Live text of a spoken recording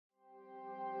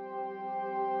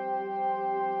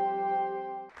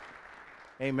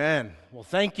Amen. Well,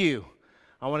 thank you.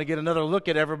 I want to get another look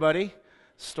at everybody,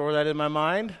 store that in my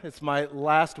mind. It's my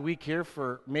last week here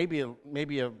for maybe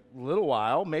a little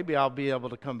while. Maybe I'll be able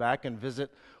to come back and visit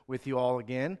with you all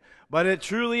again. But it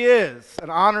truly is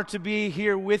an honor to be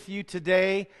here with you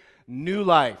today. New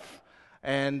life.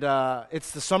 And it's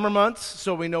the summer months,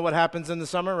 so we know what happens in the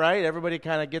summer, right? Everybody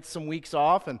kind of gets some weeks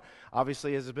off, and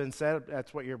obviously, as has been said,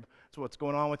 that's what's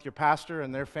going on with your pastor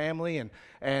and their family,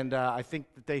 and I think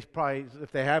that they probably,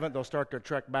 if they haven't, they'll start their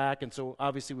trek back, and so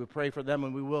obviously we pray for them,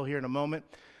 and we will here in a moment.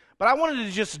 But I wanted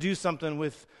to just do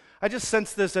something I just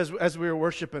sensed this as we were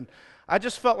worshiping. I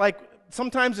just felt like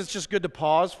sometimes it's just good to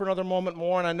pause for another moment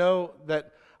more, and I know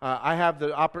that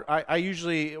I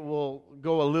usually will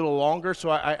go a little longer, so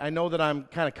I know that I'm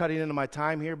kind of cutting into my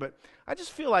time here, but I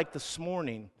just feel like this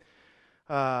morning,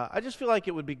 I just feel like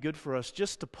it would be good for us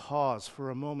just to pause for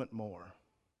a moment more.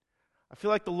 I feel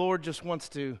like the Lord just wants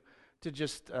to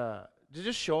just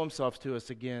show Himself to us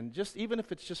again, just even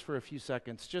if it's just for a few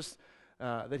seconds, just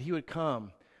that He would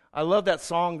come. I love that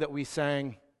song that we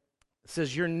sang. It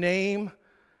says, "Your name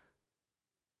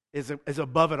is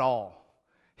above it all."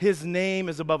 His name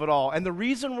is above it all. And the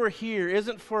reason we're here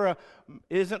isn't for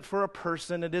a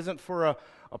person, it isn't for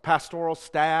a pastoral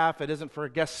staff, it isn't for a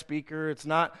guest speaker. It's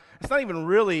not even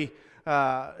really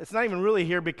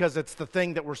here because it's the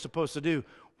thing that we're supposed to do.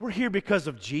 We're here because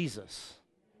of Jesus.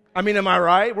 I mean, am I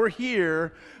right? We're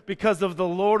here because of the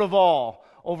Lord of all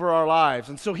over our lives.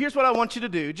 And so here's what I want you to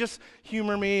do. Just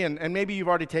humor me, and maybe you've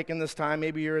already taken this time,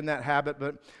 maybe you're in that habit,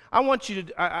 but I want you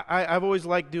to, I've always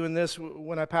liked doing this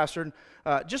when I pastored.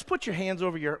 Just put your hands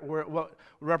over what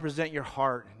represent your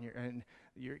heart and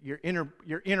your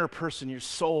inner person, your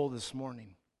soul this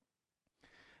morning.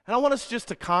 And I want us just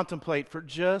to contemplate for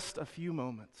just a few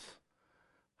moments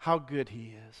how good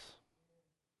He is.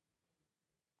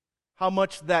 How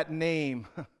much that name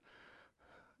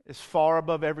is far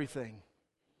above everything.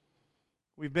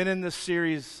 We've been in this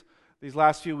series these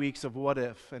last few weeks of What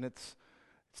If, and it's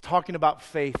talking about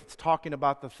faith. It's talking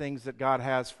about the things that God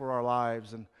has for our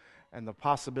lives and the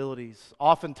possibilities.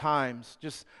 Oftentimes,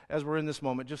 just as we're in this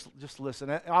moment, just listen.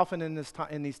 Often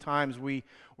in these times, we're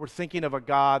thinking of a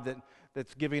God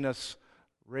that's giving us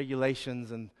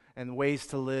regulations and ways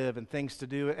to live and things to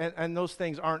do, and those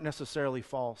things aren't necessarily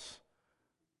false.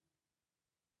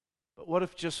 But what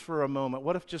if just for a moment?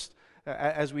 What if just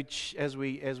as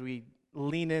we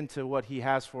lean into what He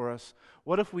has for us,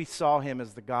 what if we saw Him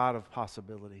as the God of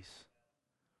possibilities?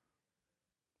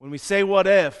 When we say what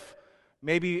if,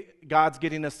 maybe God's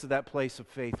getting us to that place of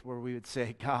faith where we would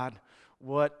say, God,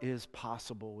 what is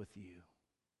possible with You?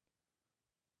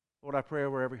 Lord, I pray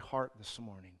over every heart this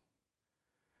morning.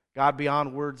 God,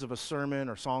 beyond words of a sermon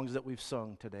or songs that we've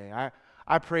sung today,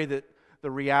 I pray that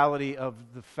the reality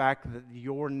of the fact that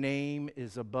Your name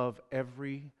is above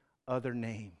every other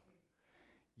name.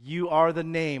 You are the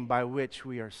name by which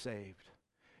we are saved.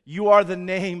 You are the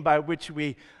name by which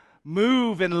we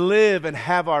move and live and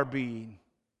have our being.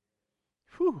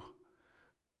 Whew.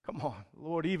 Come on,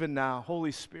 Lord, even now,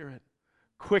 Holy Spirit,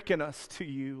 quicken us to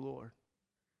You, Lord.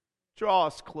 Draw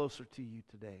us closer to You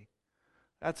today.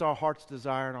 That's our heart's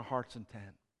desire and our heart's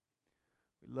intent.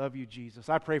 We love You, Jesus.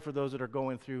 I pray for those that are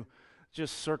going through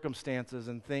just circumstances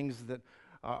and things that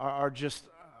are just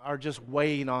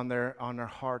weighing on their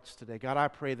hearts today. God, I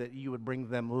pray that You would bring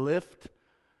them lift.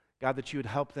 God, that You would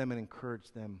help them and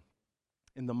encourage them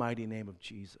in the mighty name of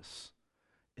Jesus.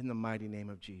 In the mighty name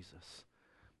of Jesus.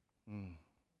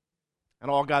 And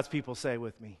all God's people say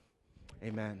with me,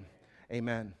 amen,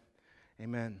 amen,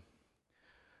 amen.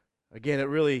 Again, it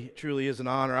really, truly is an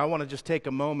honor. I want to just take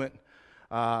a moment.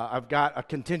 I've got a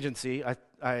contingency.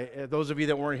 Those of you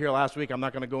that weren't here last week, I'm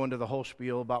not going to go into the whole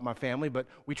spiel about my family, but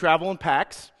we travel in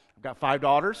packs. I've got 5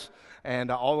 daughters, and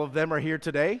all of them are here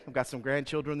today. I've got some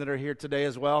grandchildren that are here today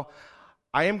as well.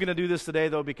 I am going to do this today,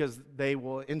 though, because they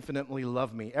will infinitely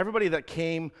love me. Everybody that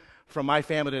came from my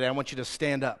family today, I want you to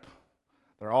stand up.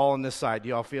 They're all on this side. Do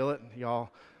y'all feel it?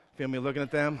 Y'all feel me looking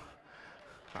at them?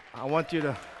 I want you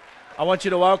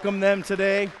to welcome them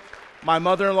today. My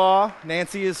mother-in-law,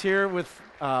 Nancy, is here with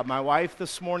my wife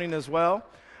this morning as well.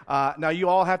 Now, you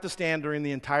all have to stand during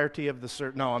the entirety of the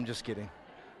service. No, I'm just kidding.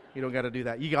 You don't got to do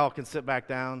that. You all can sit back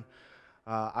down.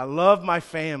 I love my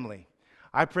family.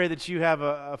 I pray that you have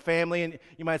a family, and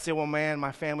you might say, well, man,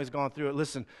 my family's gone through it.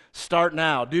 Listen, start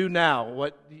now. Do now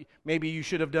what maybe you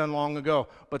should have done long ago.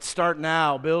 But start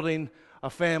now building a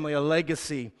family, a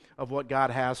legacy of what God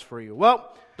has for you.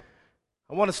 Well,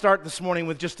 I want to start this morning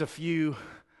with just a few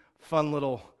fun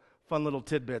little fun little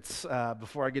tidbits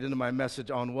before I get into my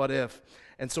message on what if.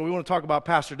 And so we want to talk about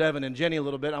Pastor Devin and Jenny a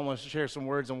little bit. I want to share some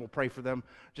words, and we'll pray for them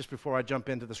just before I jump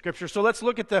into the scripture. So let's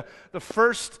look at the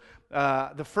first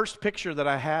picture that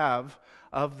I have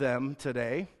of them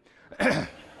today.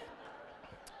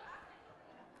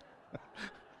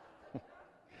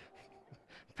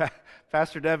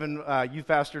 Pastor Devin, you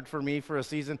pastored for me for a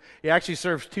season. He actually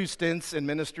served 2 stints in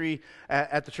ministry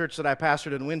at the church that I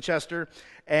pastored in Winchester.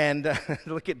 And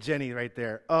look at Jenny right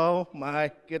there. Oh,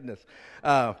 my goodness.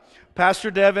 Pastor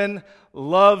Devin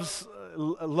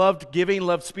loved giving,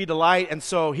 loved speed of light. And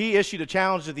so he issued a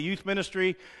challenge to the youth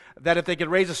ministry that if they could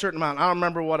raise a certain amount, I don't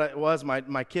remember what it was.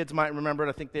 My kids might remember it.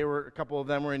 I think a couple of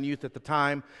them were in youth at the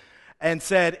time. And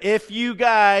said, if you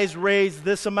guys raise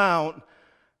this amount,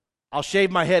 I'll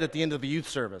shave my head at the end of the youth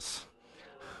service.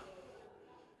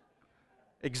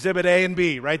 Exhibit A and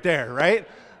B right there, right?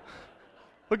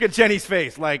 Look at Jenny's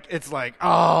face. It's like,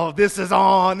 oh, this is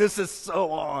on. This is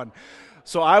so on.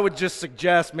 So I would just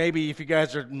suggest maybe if you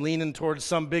guys are leaning towards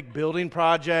some big building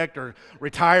project or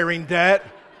retiring debt.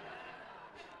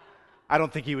 I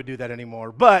don't think he would do that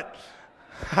anymore. But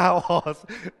how awesome.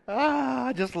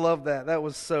 I just love that. That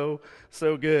was so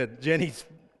good. Jenny's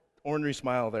ornery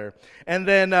smile there. And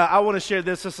then I want to share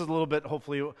this. This is a little bit,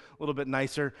 hopefully, a little bit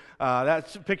nicer.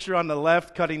 That picture on the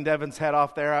left, cutting Devin's head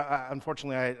off there.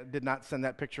 Unfortunately, I did not send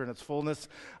that picture in its fullness.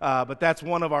 But that's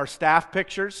one of our staff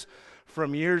pictures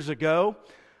from years ago.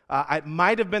 It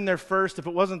might have been their first. If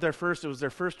it wasn't their first, it was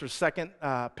their first or second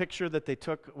picture that they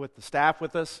took with the staff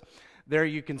with us. There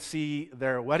you can see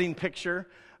their wedding picture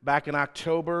back in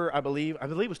October, I believe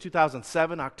it was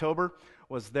 2007, October.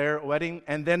 Was their wedding.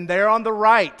 And then there on the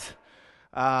right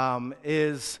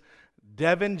is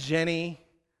Devin, Jenny,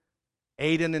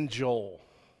 Aiden, and Joel.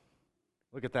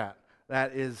 Look at that.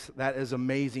 That is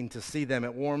amazing to see them.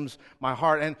 It warms my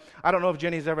heart. And I don't know if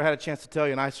Jenny's ever had a chance to tell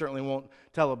you, and I certainly won't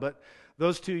tell her, but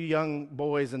those 2 young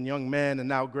boys and young men, and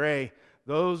now Gray,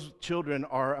 those children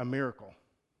are a miracle.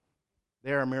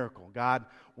 They're a miracle. God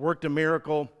worked a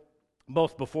miracle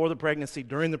both before the pregnancy,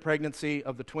 during the pregnancy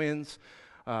of the twins,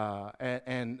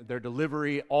 and their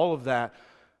delivery, all of that.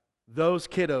 Those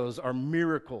kiddos are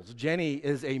miracles. Jenny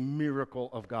is a miracle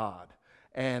of God.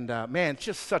 And man, it's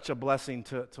just such a blessing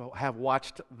to have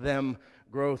watched them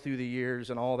grow through the years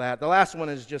and all that. The last one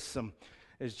is just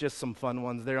some fun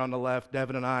ones. There on the left,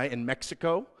 Devin and I in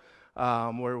Mexico,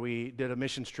 where we did a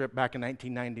missions trip back in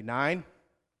 1999.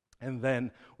 And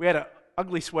then we had an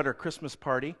ugly sweater Christmas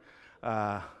party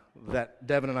that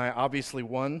Devin and I obviously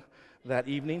won that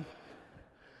evening.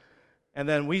 And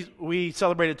then we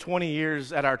celebrated 20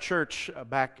 years at our church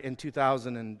back in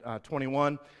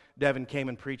 2021. Devin came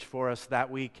and preached for us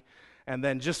that week. And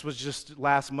then just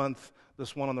last month,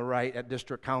 this one on the right at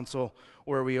District Council,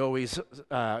 where we always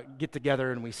get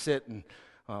together and we sit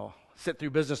through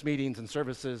business meetings and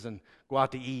services and go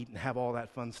out to eat and have all that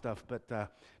fun stuff. But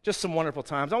just some wonderful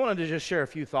times. I wanted to just share a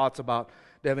few thoughts about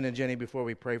Devin and Jenny before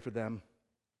we pray for them.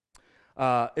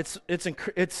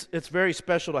 It's very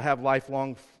special to have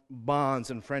lifelong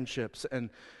bonds and friendships, and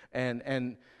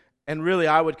really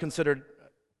I would consider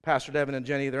Pastor Devin and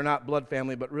Jenny, they're not blood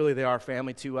family, but really they are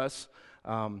family to us.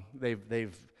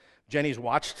 Jenny's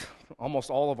watched almost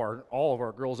all of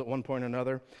our girls at one point or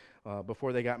another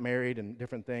before they got married and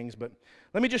different things. But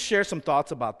let me just share some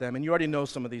thoughts about them, and you already know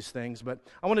some of these things, but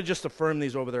I want to just affirm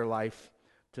these over their life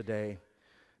today.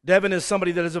 Devin is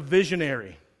somebody that is a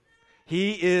visionary.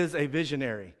 He is a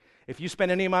visionary. If you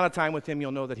spend any amount of time with him,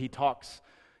 you'll know that he talks,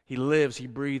 he lives, he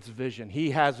breathes vision.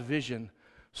 He has vision,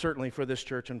 certainly for this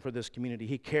church and for this community.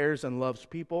 He cares and loves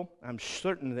people. I'm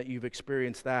certain that you've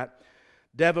experienced that.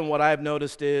 Devin, what I've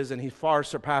noticed is, and he far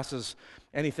surpasses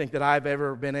anything that I've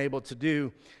ever been able to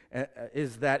do,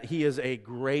 is that he is a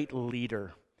great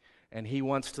leader, and he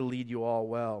wants to lead you all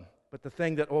well. But the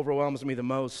thing that overwhelms me the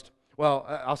most, well,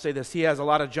 I'll say this, he has a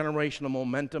lot of generational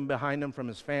momentum behind him from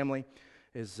his family.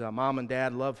 His mom and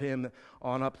dad love him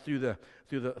on up through the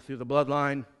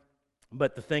bloodline.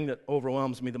 But the thing that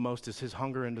overwhelms me the most is his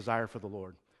hunger and desire for the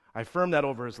Lord. I affirm that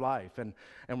over his life, and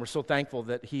we're so thankful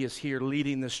that he is here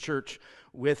leading this church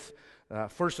with,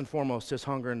 first and foremost, his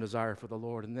hunger and desire for the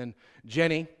Lord. And then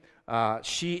Jenny,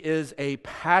 she is a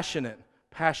passionate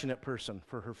person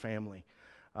for her family.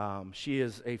 She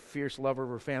is a fierce lover of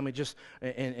her family, just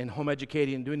in home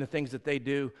educating and doing the things that they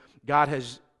do. God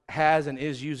has and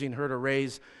is using her to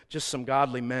raise just some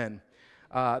godly men.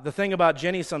 The thing about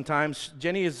Jenny sometimes,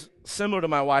 Jenny is similar to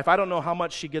my wife. I don't know how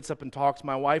much she gets up and talks.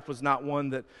 My wife was not one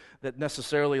that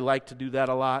necessarily liked to do that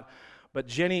a lot. But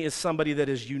Jenny is somebody that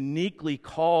is uniquely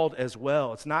called as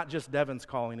well. It's not just Devin's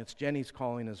calling, it's Jenny's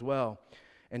calling as well.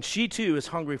 And she too is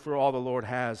hungry for all the Lord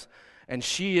has And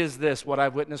she is this, what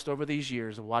I've witnessed over these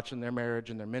years of watching their marriage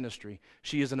and their ministry.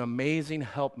 She is an amazing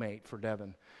helpmate for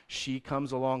Devin. She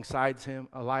comes alongside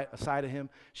of him.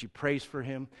 She prays for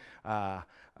him.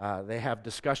 They have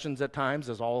discussions at times,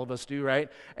 as all of us do, right?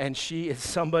 And she is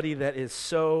somebody that is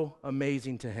so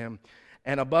amazing to him.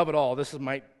 And above it all, this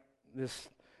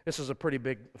is a pretty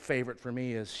big favorite for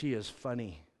me, is she is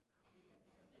funny.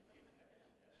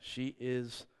 She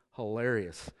is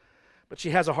hilarious. But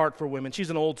she has a heart for women. She's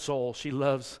an old soul. She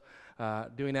loves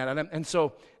doing that. And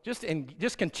so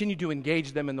just continue to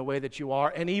engage them in the way that you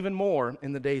are, and even more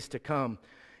in the days to come.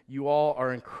 You all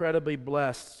are incredibly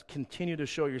blessed. Continue to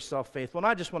show yourself faithful. And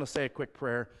I just want to say a quick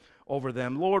prayer over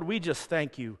them. Lord, we just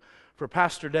thank you for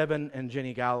Pastor Devin and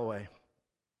Jenny Galloway.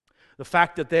 The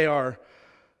fact that they are,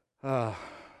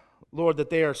 Lord, that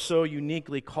they are so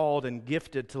uniquely called and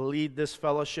gifted to lead this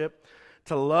fellowship,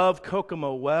 to love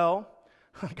Kokomo well.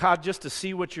 God, just to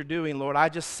see what you're doing, Lord, I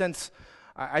just sense,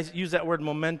 I use that word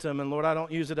momentum, and Lord, I don't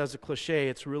use it as a cliche.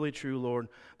 It's really true, Lord.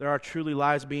 There are truly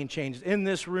lives being changed. In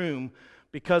this room,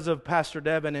 because of Pastor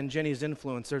Devin and Jenny's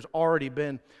influence, there's already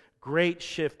been great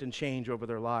shift and change over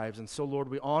their lives. And so, Lord,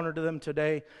 we honor to them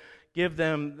today. Give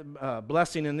them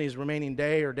blessing in these remaining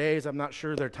days. I'm not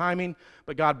sure their timing,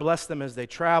 but God bless them as they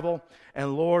travel.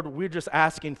 And Lord, we're just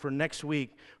asking for next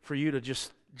week for you to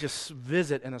just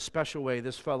visit in a special way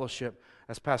this fellowship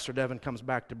as Pastor Devin comes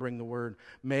back to bring the word.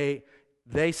 May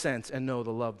they sense and know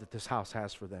the love that this house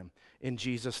has for them. In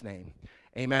Jesus' name,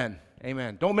 amen.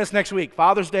 Amen. Don't miss next week,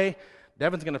 Father's Day.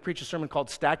 Devin's going to preach a sermon called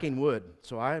Stacking Wood.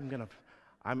 So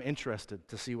I'm interested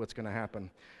to see what's going to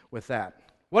happen with that.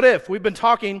 What if? We've been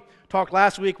talked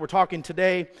last week, we're talking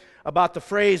today about the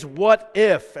phrase, what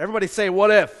if? Everybody say,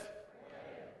 what if?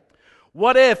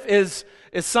 What if is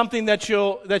something that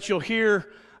you'll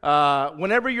hear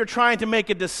whenever you're trying to make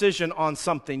a decision on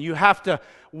something. You have to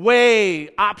weigh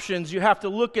options. You have to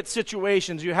look at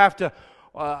situations. You have to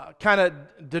kind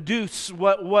of deduce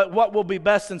what will be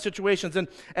best in situations.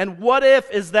 And what if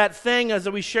is that thing, as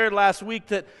we shared last week,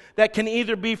 that can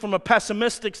either be from a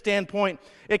pessimistic standpoint,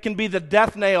 it can be the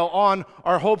death nail on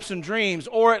our hopes and dreams,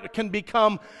 or it can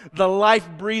become the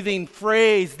life-breathing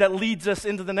phrase that leads us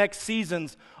into the next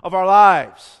seasons of our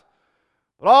lives.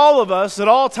 But all of us, at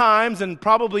all times, and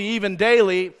probably even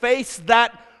daily, face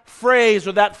that phrase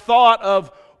or that thought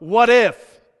of, what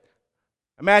if?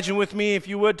 Imagine with me, if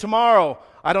you would, tomorrow.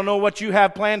 I don't know what you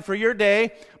have planned for your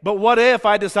day, but what if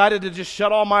I decided to just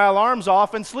shut all my alarms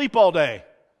off and sleep all day?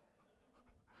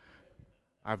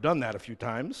 I've done that a few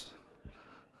times.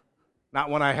 Not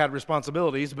when I had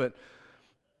responsibilities, but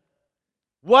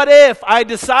what if I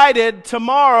decided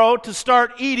tomorrow to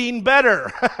start eating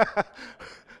better?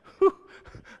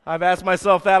 I've asked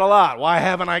myself that a lot. Why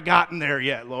haven't I gotten there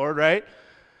yet, Lord, right?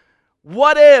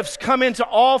 What ifs come into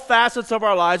all facets of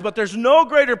our lives, but there's no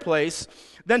greater place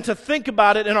than to think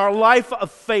about it in our life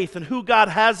of faith and who God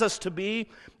has us to be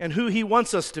and who He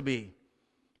wants us to be.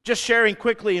 Just sharing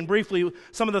quickly and briefly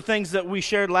some of the things that we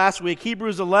shared last week.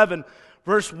 Hebrews 11,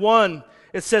 verse 1,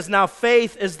 it says, "Now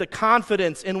faith is the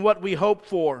confidence in what we hope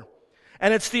for,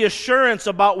 and it's the assurance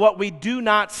about what we do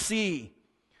not see."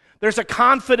 There's a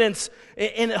confidence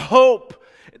in hope.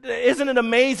 Isn't it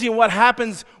amazing what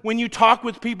happens when you talk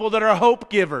with people that are hope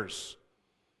givers?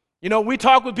 You know, we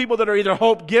talk with people that are either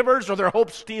hope givers or they're hope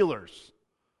stealers.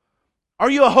 Are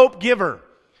you a hope giver?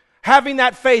 Having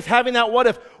that faith, having that what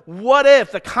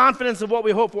if, the confidence of what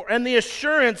we hope for, and the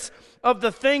assurance of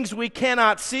the things we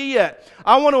cannot see yet.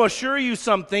 I want to assure you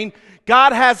something.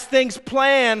 God has things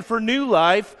planned for New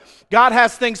Life. God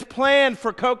has things planned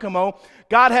for Kokomo.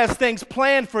 God has things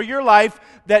planned for your life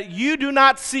that you do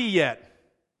not see yet.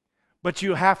 But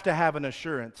you have to have an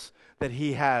assurance that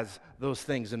He has those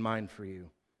things in mind for you.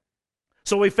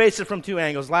 So we face it from two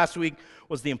angles. Last week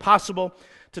was the impossible.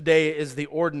 Today is the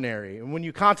ordinary. And when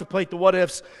you contemplate the what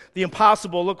ifs, the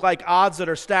impossible look like odds that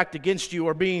are stacked against you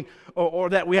or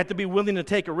that we have to be willing to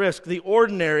take a risk. The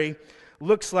ordinary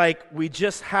looks like we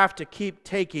just have to keep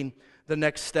taking the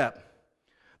next step.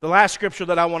 The last scripture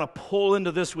that I want to pull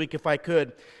into this week, if I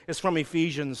could, is from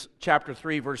Ephesians chapter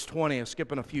 3, verse 20. I'm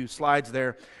skipping a few slides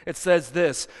there. It says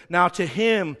this, "Now to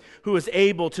Him who is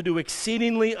able to do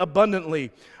exceedingly abundantly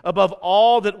above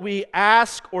all that we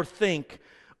ask or think,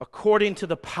 according to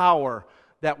the power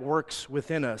that works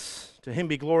within us. To Him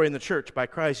be glory in the church by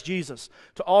Christ Jesus,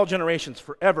 to all generations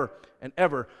forever and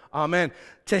ever. Amen."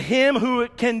 To Him who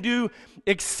can do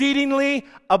exceedingly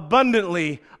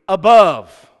abundantly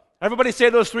above. Everybody say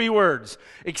those three words.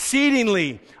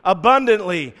 Exceedingly,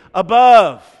 abundantly,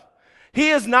 above.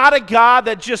 He is not a God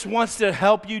that just wants to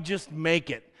help you just make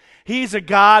it. He's a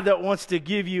God that wants to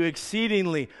give you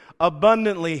exceedingly,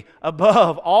 abundantly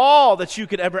above all that you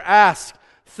could ever ask,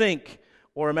 think,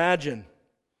 or imagine.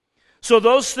 So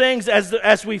those things,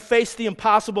 as we face the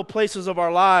impossible places of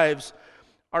our lives,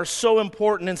 are so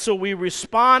important. And so we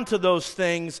respond to those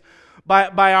things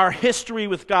by our history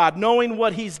with God, knowing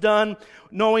what He's done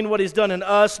in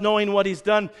us, knowing what He's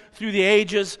done through the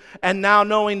ages, and now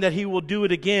knowing that He will do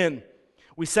it again.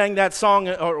 We sang that song,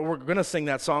 or we're going to sing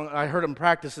that song. I heard him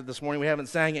practice it this morning. We haven't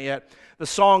sang it yet. The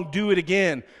song, Do It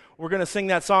Again. We're going to sing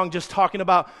that song just talking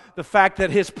about the fact that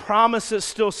His promises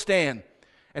still stand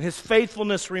and His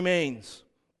faithfulness remains.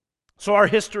 So our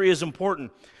history is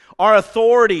important. Our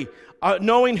authority,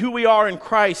 knowing who we are in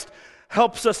Christ,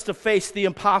 helps us to face the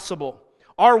impossible.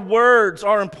 Our words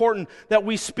are important, that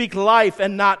we speak life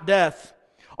and not death.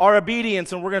 Our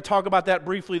obedience, and we're going to talk about that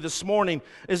briefly this morning,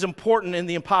 is important in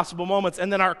the impossible moments.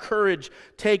 And then our courage,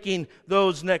 taking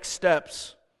those next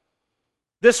steps.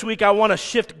 This week I want to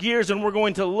shift gears, and we're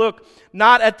going to look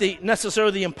not at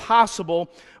necessarily the impossible,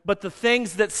 but the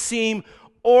things that seem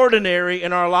ordinary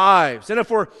in our lives. And if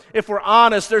we're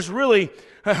honest, there's really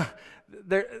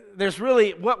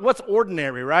what's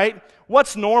ordinary, right?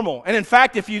 What's normal? And in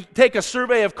fact, if you take a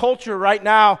survey of culture right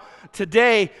now,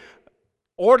 today,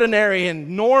 ordinary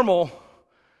and normal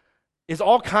is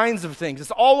all kinds of things.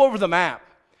 It's all over the map.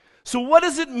 So what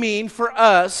does it mean for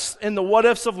us in the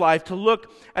what-ifs of life to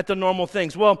look at the normal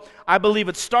things? Well, I believe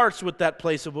it starts with that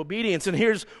place of obedience. And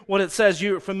here's what it says.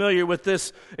 You're familiar with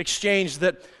this exchange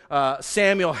that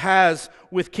Samuel has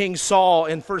with King Saul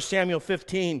in 1 Samuel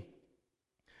 15.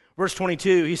 Verse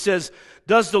 22, he says,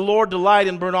 "Does the Lord delight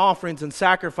in burnt offerings and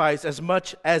sacrifice as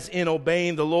much as in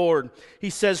obeying the Lord?" He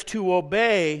says, "To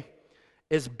obey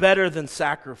is better than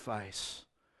sacrifice.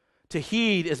 To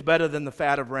heed is better than the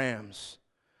fat of rams."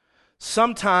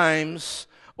 Sometimes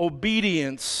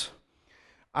obedience,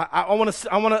 I want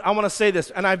to say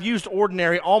this, and I've used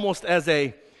ordinary almost as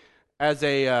a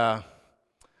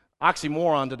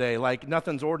oxymoron today, like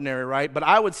nothing's ordinary, right? But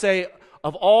I would say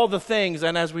of all the things,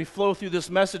 and as we flow through this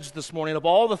message this morning, of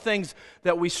all the things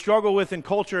that we struggle with in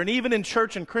culture, and even in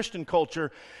church and Christian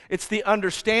culture, it's the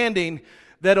understanding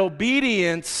that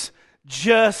obedience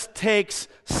just takes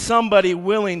somebody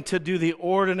willing to do the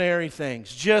ordinary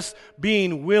things, just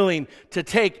being willing to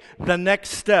take the next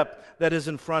step that is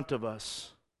in front of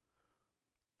us.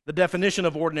 The definition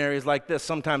of ordinary is like this.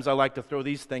 Sometimes I like to throw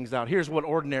these things out. Here's what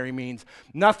ordinary means: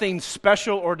 nothing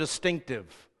special or distinctive.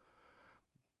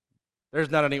 There's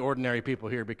not any ordinary people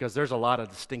here because there's a lot of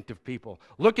distinctive people.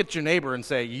 Look at your neighbor and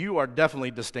say, you are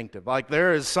definitely distinctive. Like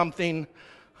there is something.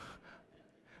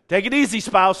 Take it easy,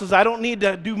 spouses. I don't need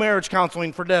to do marriage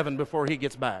counseling for Devin before he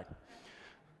gets back.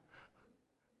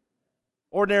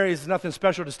 Ordinary is nothing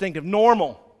special or distinctive.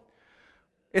 Normal.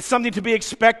 It's something to be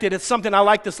expected. It's something, I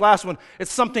like this last one,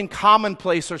 it's something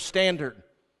commonplace or standard.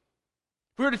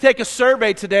 If we were to take a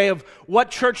survey today of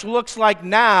what church looks like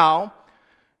now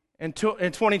in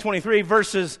 2023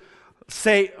 versus,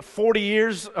 say, 40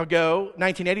 years ago,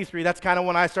 1983, that's kind of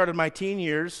when I started my teen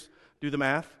years, do the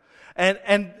math, and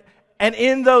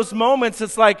in those moments,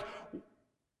 it's like,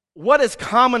 what is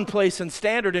commonplace and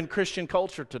standard in Christian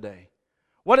culture today?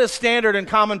 What is standard and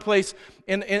commonplace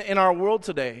in our world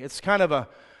today? It's kind of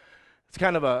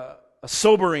a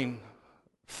sobering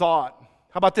thought.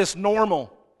 How about this?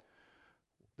 Normal.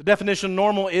 The definition of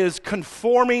normal is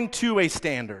conforming to a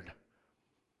standard.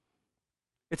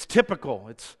 It's typical.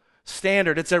 It's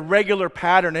standard. It's a regular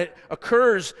pattern. It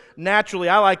occurs naturally.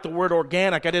 I like the word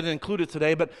organic. I didn't include it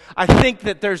today, but I think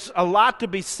that there's a lot to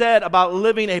be said about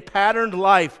living a patterned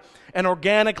life, an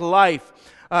organic life.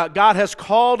 God has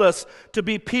called us to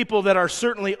be people that are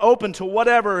certainly open to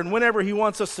whatever and whenever He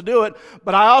wants us to do it,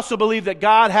 but I also believe that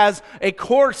God has a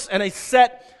course and a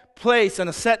set place and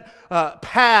a set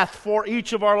path for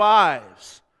each of our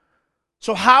lives.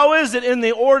 So how is it in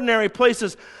the ordinary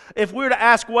places? If we were to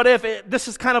ask what if, this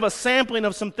is kind of a sampling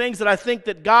of some things that I think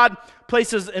that God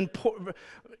places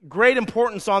great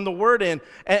importance on the word in,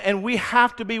 and we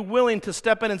have to be willing to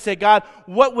step in and say, God,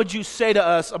 what would you say to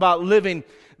us about living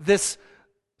this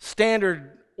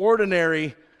standard,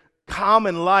 ordinary,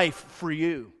 common life for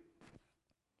you?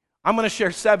 I'm going to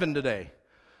share 7 today.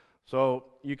 So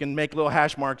you can make little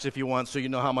hash marks if you want so you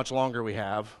know how much longer we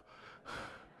have.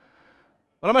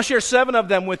 But I'm going to share 7 of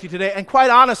them with you today. And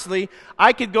quite honestly,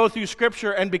 I could go through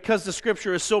Scripture, and because the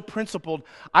Scripture is so principled,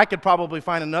 I could probably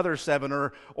find another 7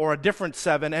 or a different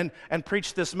 7 and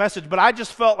preach this message. But I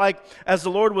just felt like as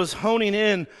the Lord was honing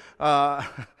in,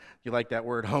 you like that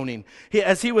word, honing.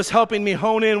 As He was helping me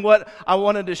hone in what I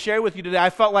wanted to share with you today, I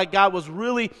felt like God was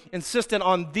really insistent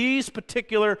on these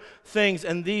particular things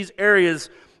and these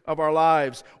areas of our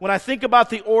lives. When I think about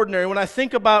the ordinary, when I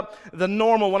think about the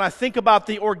normal, when I think about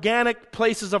the organic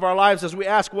places of our lives as we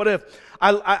ask, what if?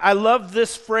 I love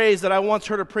this phrase that I once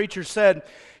heard a preacher said.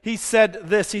 He said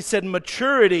this, he said,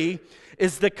 maturity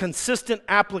is the consistent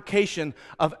application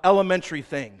of elementary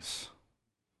things.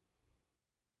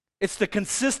 It's the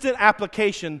consistent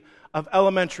application of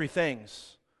elementary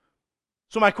things.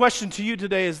 So my question to you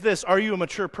today is this: are you a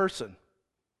mature person?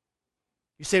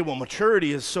 You say, well,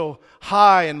 maturity is so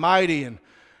high and mighty,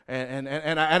 and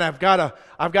I've got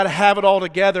to have it all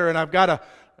together, and I've got to,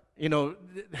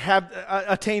 have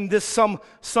attain this some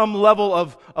level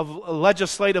of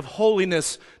legislative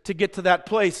holiness to get to that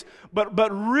place.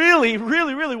 But really,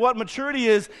 what maturity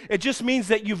is, it just means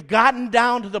that you've gotten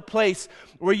down to the place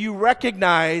where you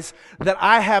recognize that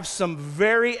I have some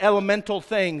very elementary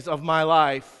things of my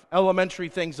life,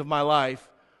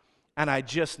 and I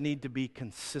just need to be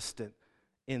consistent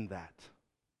in that.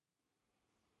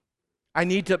 I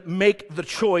need to make the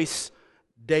choice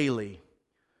daily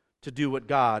to do what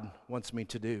God wants me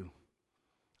to do.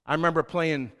 I remember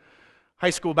playing high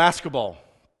school basketball.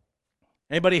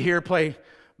 Anybody here play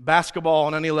basketball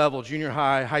on any level, junior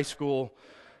high, high school,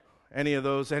 any of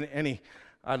those? Any?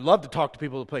 I'd love to talk to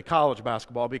people who play college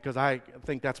basketball because I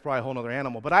think that's probably a whole other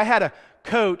animal. But I had a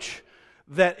coach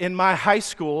that in my high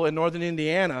school in northern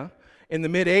Indiana in the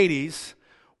mid-'80s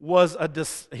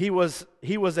he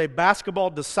was a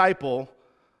basketball disciple.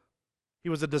 He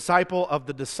was a disciple of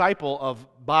the disciple of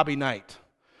Bobby Knight.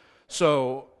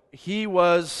 So he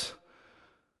was,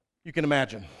 you can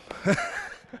imagine. So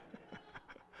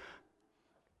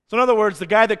in other words, the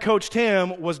guy that coached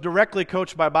him was directly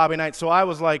coached by Bobby Knight. So I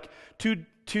was like two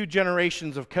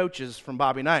generations of coaches from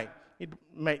Bobby Knight. You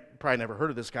probably never heard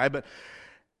of this guy, but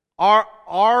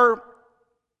our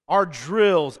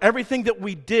drills, everything that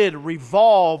we did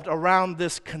revolved around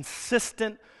this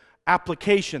consistent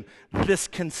application, this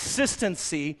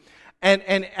consistency. And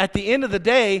at the end of the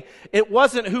day, it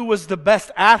wasn't who was the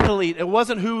best athlete. It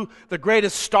wasn't who the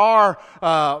greatest star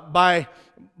by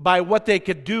what they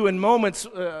could do in moments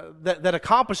that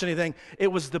accomplished anything. It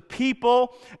was the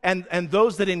people and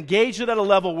those that engaged it at a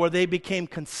level where they became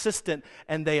consistent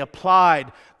and they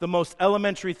applied the most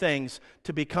elementary things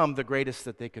to become the greatest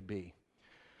that they could be.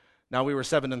 Now, we were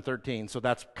 7-13, so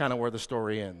that's kind of where the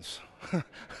story ends.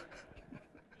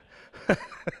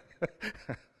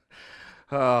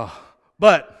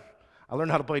 But I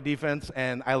learned how to play defense,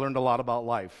 and I learned a lot about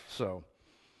life. So,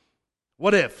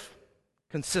 what if?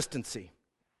 Consistency.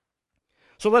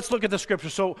 So let's look at the scripture.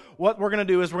 So what we're going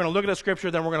to do is we're going to look at the scripture,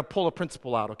 then we're going to pull a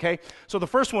principle out, okay? So the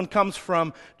first one comes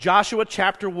from Joshua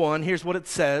chapter 1. Here's what it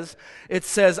says. It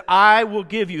says, I will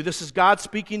give you, this is God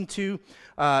speaking to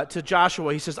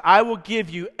Joshua. He says, I will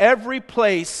give you every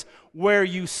place where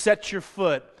you set your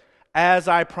foot, as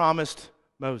I promised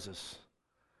Moses.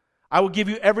 I will give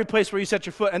you every place where you set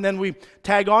your foot. And then we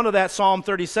tag onto that Psalm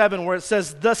 37 where it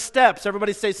says, the steps,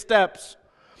 everybody say steps.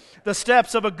 The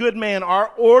steps of a good man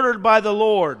are ordered by the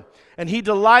Lord, and he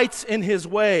delights in his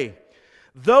way.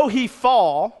 Though he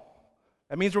fall,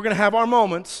 that means we're going to have our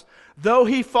moments. Though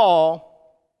he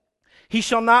fall, he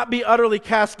shall not be utterly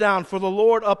cast down, for the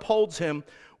Lord upholds him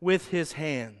with his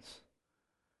hands.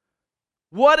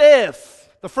 What if,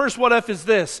 the first what if is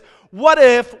this, what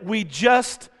if we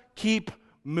just keep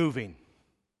moving?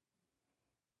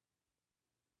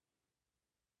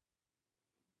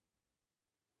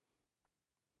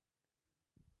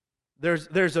 There's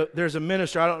a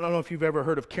minister, I don't know if you've ever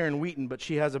heard of Karen Wheaton, but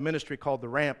she has a ministry called The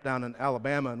Ramp down in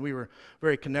Alabama, and we were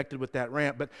very connected with that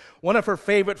ramp. But one of her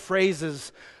favorite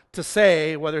phrases to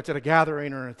say, whether it's at a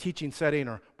gathering or a teaching setting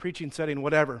or preaching setting,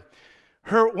 whatever,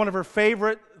 one of her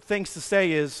favorite things to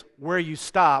say is, where you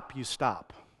stop, you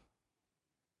stop.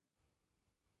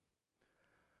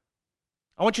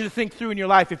 I want you to think through in your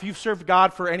life, if you've served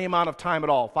God for any amount of time at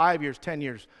all, 5 years, 10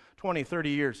 years, 20, 30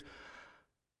 years,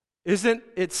 isn't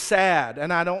it sad,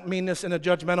 and I don't mean this in a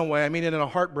judgmental way, I mean it in a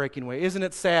heartbreaking way, isn't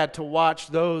it sad to watch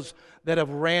those that have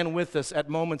ran with us at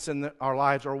moments in our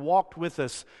lives or walked with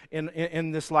us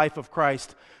in this life of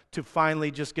Christ to finally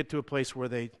just get to a place where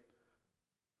they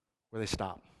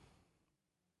stop?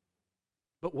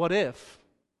 But what if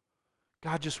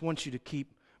God just wants you to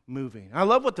keep moving? I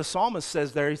love what the psalmist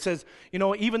says there. He says,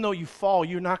 even though you fall,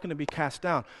 you're not going to be cast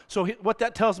down. So what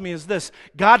that tells me is this: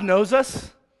 God knows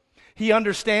us. He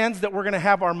understands that we're going to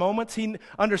have our moments. He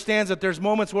understands that there's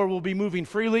moments where we'll be moving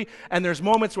freely, and there's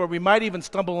moments where we might even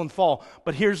stumble and fall.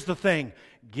 But here's the thing: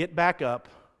 get back up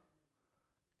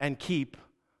and keep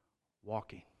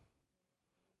walking.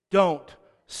 Don't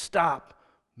stop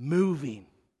moving.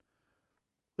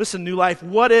 Listen, New Life,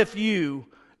 what if you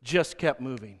just kept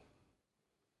moving?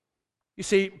 You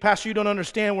see, Pastor, you don't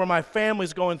understand where my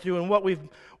family's going through and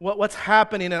what's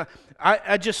happening. And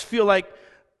I just feel like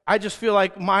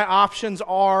my options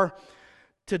are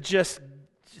to just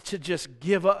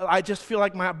give up. I just feel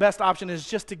like my best option is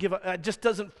just to give up. It just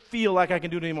doesn't feel like I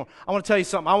can do it anymore. I want to tell you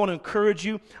something. I want to encourage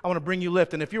you. I want to bring you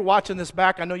lift. And if you're watching this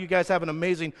back, I know you guys have an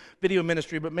amazing video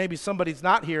ministry, but maybe somebody's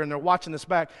not here and they're watching this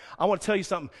back. I want to tell you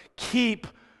something. Keep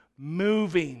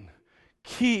moving.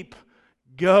 Keep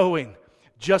going.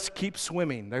 Just keep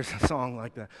swimming. There's a song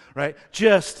like that, right?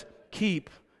 Just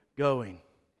keep going.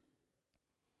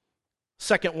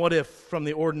 Second what if from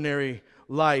the ordinary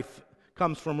life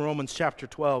comes from Romans chapter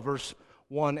 12, verse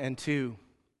 1 and 2.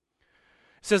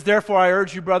 It says, therefore I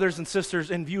urge you, brothers and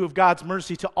sisters, in view of God's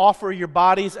mercy, to offer your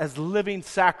bodies as living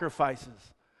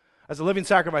sacrifices,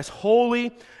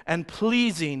 holy and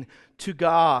pleasing to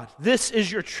God. This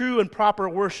is your true and proper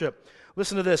worship.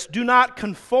 Listen to this. Do not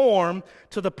conform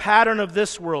to the pattern of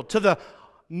this world, to the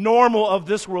normal of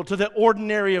this world, to the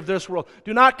ordinary of this world.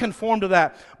 Do not conform to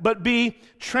that, but be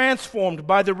transformed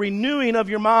by the renewing of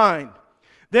your mind.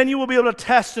 Then you will be able to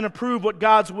test and approve what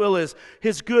God's will is,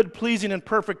 His good, pleasing, and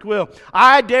perfect will.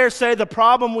 I dare say the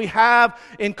problem we have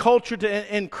in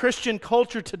Christian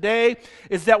culture today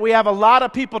is that we have a lot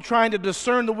of people trying to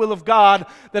discern the will of God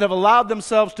that have allowed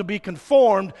themselves to be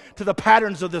conformed to the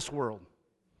patterns of this world.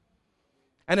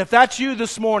 And if that's you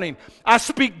this morning, I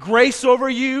speak grace over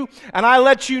you, and I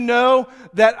let you know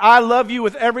that I love you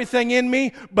with everything in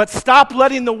me, but stop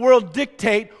letting the world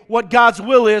dictate what God's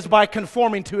will is by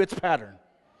conforming to its pattern.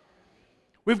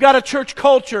 We've got a church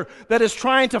culture that is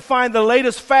trying to find the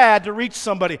latest fad to reach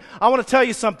somebody. I want to tell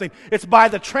you something. It's by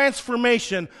the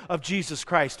transformation of Jesus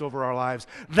Christ over our lives.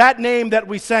 That name that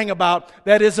we sang about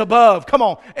that is above. Come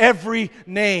on, every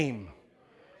name.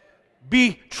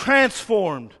 Be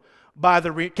transformed by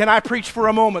the... Can I preach for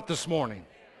a moment this morning?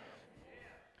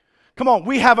 Come on,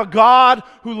 we have a God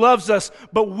who loves us,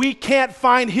 but we can't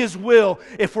find His will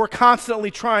if we're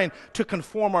constantly trying to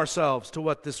conform ourselves to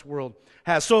what this world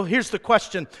has. So here's the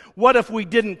question. What if we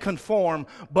didn't conform,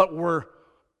 but were,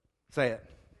 say it,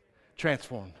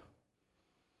 transformed?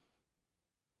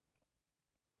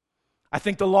 I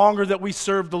think the longer that we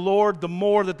serve the Lord, the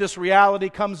more that this reality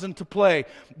comes into play,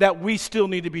 that we still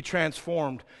need to be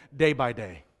transformed day by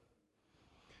day.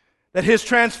 That His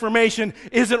transformation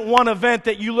isn't one event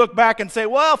that you look back and say,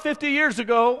 well, 50 years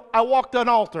ago, I walked an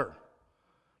altar.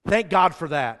 Thank God for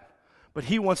that. But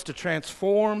He wants to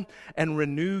transform and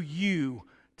renew you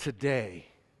today.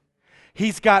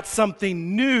 He's got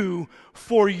something new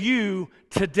for you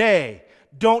today.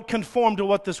 Don't conform to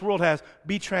what this world has.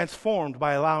 Be transformed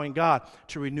by allowing God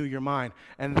to renew your mind.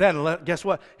 And then, guess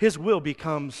what? His will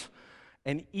becomes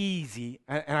an easy,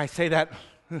 and I say that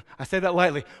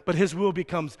lightly, but His will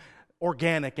becomes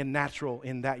organic and natural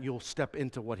in that you'll step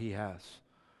into what He has.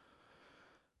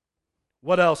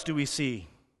 What else do we see?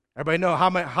 Everybody know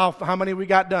how many we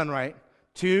got done, right?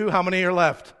 2. How many are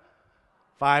left?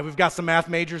 5. We've got some math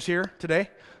majors here today.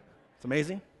 It's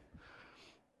amazing.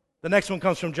 The next one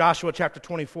comes from Joshua chapter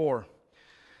 24.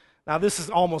 Now this is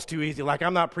almost too easy. Like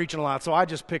I'm not preaching a lot, so I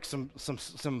just picked some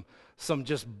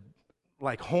just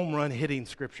like home run hitting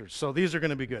scriptures. So these are going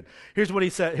to be good. Here's what he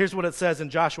said. Here's what it says in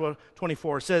Joshua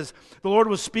 24. It says, the Lord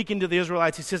was speaking to the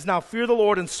Israelites. He says, now fear the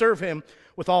Lord and serve Him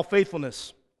with all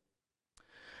faithfulness.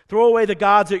 Throw away the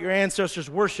gods that your ancestors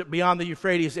worshiped beyond the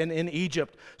Euphrates and in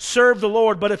Egypt. Serve the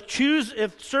Lord. But if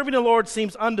serving the Lord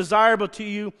seems undesirable to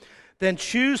you, then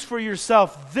choose for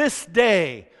yourself this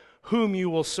day whom you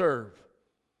will serve.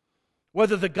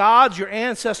 Whether the gods your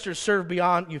ancestors served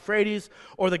beyond Euphrates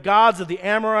or the gods of the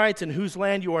Amorites in whose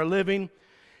land you are living.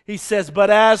 He says, but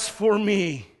as for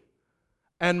me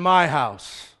and my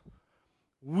house,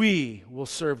 we will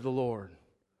serve the Lord.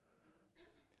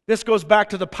 This goes back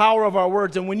to the power of our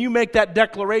words. And when you make that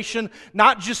declaration,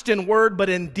 not just in word, but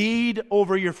in deed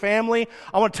over your family,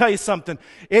 I want to tell you something.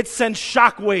 It sends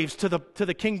shockwaves to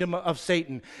the kingdom of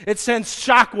Satan. It sends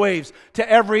shockwaves to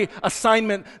every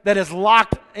assignment that is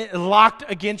locked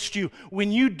against you.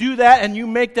 When you do that and you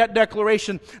make that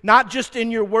declaration, not just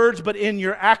in your words, but in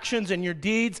your actions and your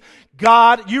deeds,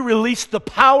 you release the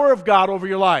power of God over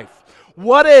your life.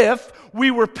 What if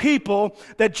we were people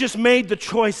that just made the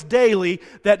choice daily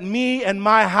that me and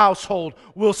my household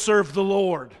will serve the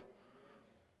Lord?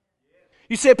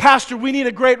 You say, Pastor, we need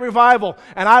a great revival,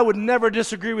 and I would never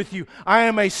disagree with you. I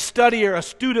am a studier, a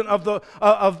student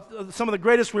of some of the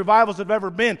greatest revivals that have ever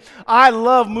been. I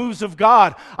love moves of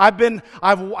God. I've been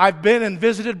and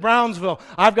visited Brownsville.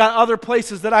 I've got other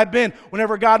places that I've been.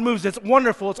 Whenever God moves, it's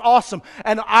wonderful. It's awesome,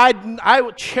 and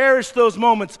I cherish those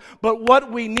moments. But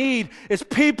what we need is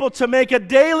people to make a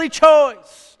daily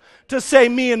choice to say,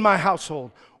 me and my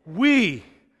household, we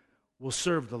will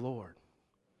serve the Lord.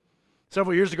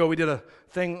 Several years ago, we did a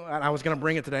thing, and I was going to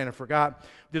bring it today, and I forgot.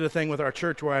 We did a thing with our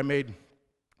church where I made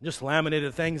just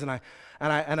laminated things, and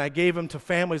I gave them to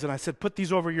families, and I said, put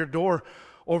these over your door,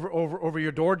 over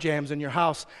your door jambs in your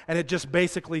house, and it just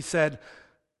basically said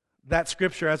that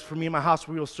scripture, as for me and my house,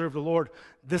 we will serve the Lord.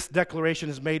 This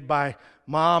declaration is made by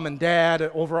mom and dad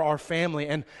over our family,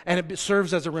 and it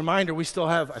serves as a reminder. We still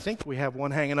have, I think we have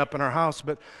one hanging up in our house,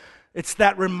 but it's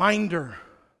that reminder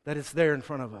that it's there in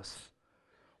front of us.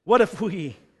 What if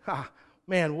we,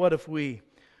 what if we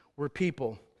were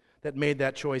people that made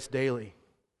that choice daily?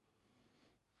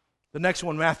 The next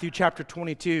one, Matthew chapter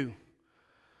 22,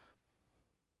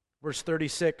 verse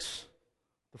 36,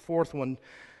 the fourth one.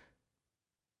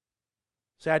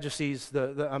 Sadducees,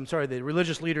 the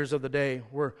religious leaders of the day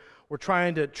were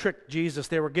trying to trick Jesus.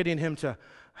 They were getting him to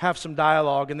have some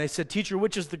dialogue, and they said, "Teacher,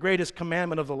 which is the greatest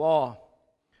commandment of the law?"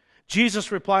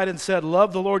 Jesus replied and said,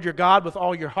 "Love the Lord your God with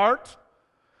all your heart,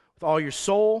 with all your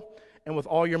soul, and with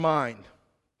all your mind.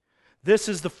 This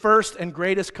is the first and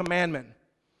greatest commandment.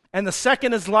 And the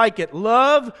second is like it,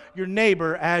 love your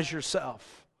neighbor as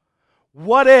yourself."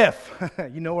 What if,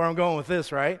 you know where I'm going with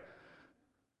this, right?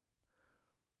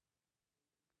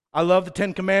 I love the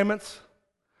Ten Commandments.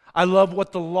 I love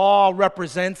what the law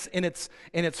represents in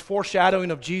its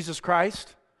foreshadowing of Jesus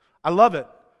Christ. I love it.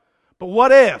 But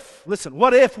what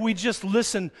if we just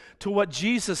listen to what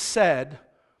Jesus said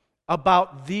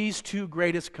about these two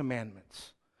greatest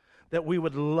commandments? That we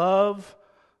would love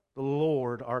the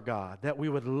Lord our God, that we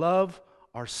would love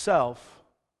ourselves,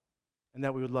 and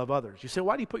that we would love others. You say,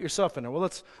 why do you put yourself in there? Well,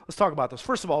 let's talk about this.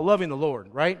 First of all, loving the Lord,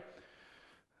 right?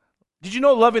 Did you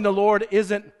know loving the Lord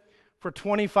isn't for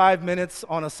 25 minutes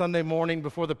on a Sunday morning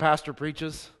before the pastor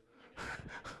preaches?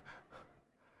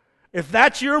 If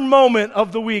that's your moment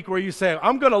of the week where you say,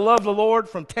 I'm going to love the Lord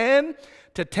from 10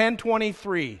 to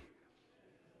 10:23,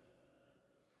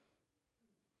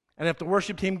 and if the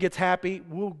worship team gets happy,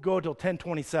 we'll go till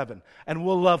 10:27, and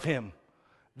we'll love him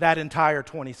that entire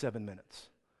 27 minutes.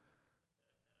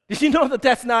 Did you know that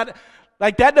that's not,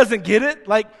 like, that doesn't get it?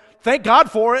 Like, thank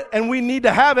God for it, and we need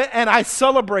to have it, and I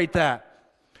celebrate that.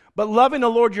 But loving the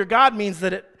Lord your God means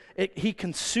that He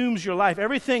consumes your life.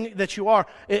 Everything that you are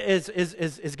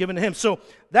is given to Him. So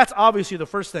that's obviously the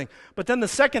first thing. But then the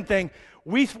second thing,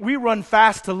 we run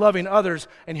fast to loving others,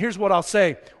 and here's what I'll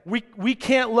say. We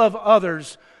can't love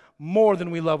others more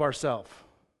than we love ourselves.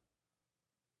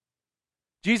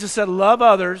 Jesus said, love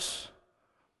others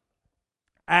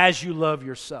as you love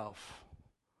yourself.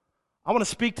 I want to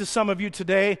speak to some of you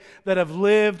today that have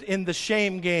lived in the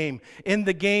shame game, in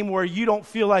the game where you don't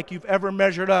feel like you've ever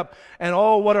measured up, and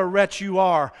oh, what a wretch you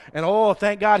are, and oh,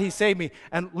 thank God He saved me.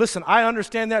 And listen, I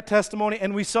understand that testimony,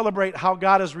 and we celebrate how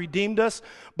God has redeemed us,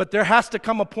 but there has to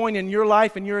come a point in your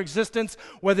life, in your existence,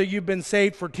 whether you've been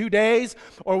saved for 2 days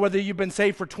or whether you've been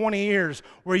saved for 20 years,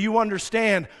 where you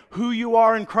understand who you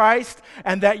are in Christ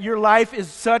and that your life is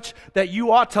such that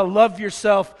you ought to love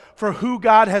yourself for who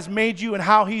God has made you and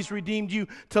how He's redeemed you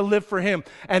to live for Him.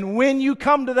 And when you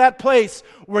come to that place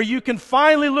where you can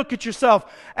finally look at yourself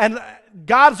and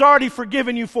God's already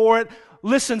forgiven you for it,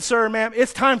 listen, sir, ma'am,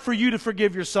 it's time for you to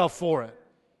forgive yourself for it.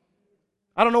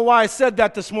 I don't know why I said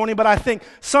that this morning, but I think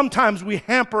sometimes we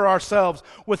hamper ourselves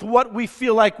with what we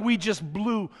feel like we just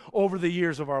blew over the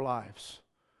years of our lives.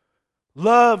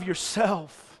 Love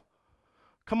yourself.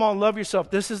 Come on, love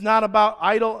yourself. This is not about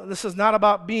idle. This is not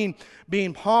about being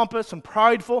pompous and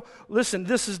prideful. Listen,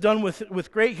 this is done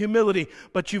with great humility,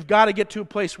 but you've got to get to a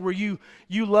place where you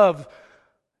love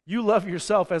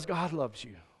yourself as God loves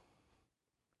you.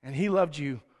 And He loved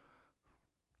you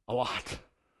a lot.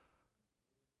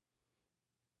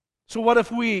 So what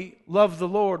if we loved the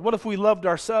Lord? What if we loved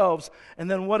ourselves? And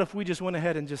then what if we just went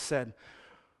ahead and just said,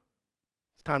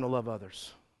 it's time to love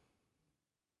others?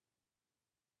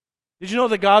 Did you know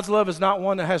that God's love is not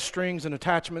one that has strings and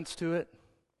attachments to it?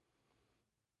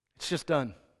 It's just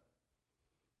done.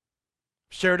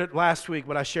 Shared it last week,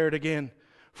 but I share it again.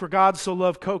 For God so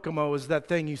loved Kokomo is that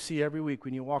thing you see every week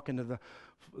when you walk into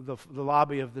the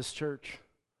lobby of this church.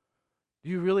 Do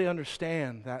you really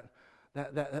understand that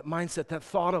mindset, that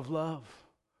thought of love?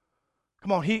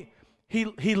 Come on,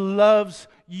 He loves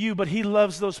you, but He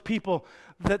loves those people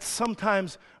that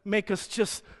sometimes make us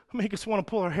want to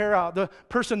pull our hair out. The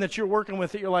person that you're working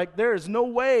with that you're like, there is no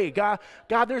way, God,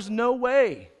 there's no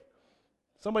way.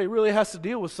 Somebody really has to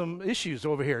deal with some issues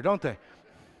over here, don't they?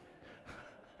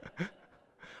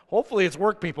 Hopefully it's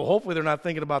work people. Hopefully they're not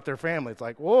thinking about their family. It's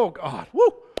like, whoa, God,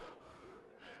 whoo.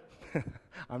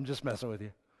 I'm just messing with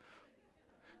you.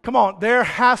 Come on, there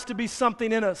has to be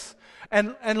something in us.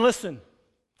 And listen,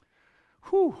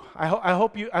 I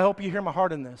hope you hear my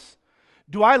heart in this.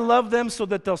 Do I love them so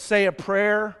that they'll say a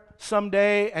prayer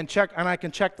someday and I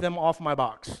can check them off my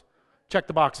box? Check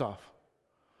the box off.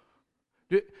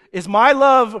 Is my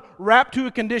love wrapped to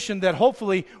a condition that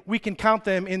hopefully we can count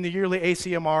them in the yearly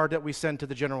ACMR that we send to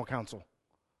the General Council?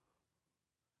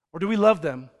 Or do we love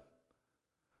them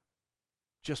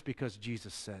just because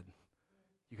Jesus said,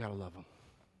 you got to love them?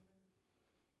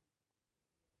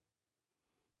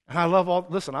 And I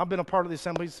love listen, I've been a part of the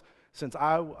assemblies since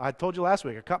I told you last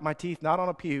week, I cut my teeth not on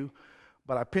a pew,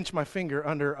 but I pinched my finger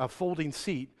under a folding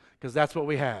seat because that's what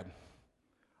we had.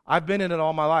 I've been in it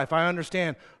all my life. I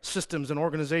understand systems and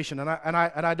organization, and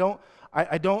I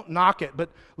don't knock it. But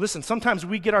listen, sometimes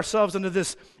we get ourselves into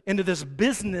this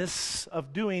business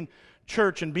of doing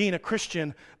church and being a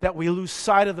Christian that we lose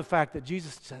sight of the fact that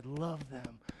Jesus said, "Love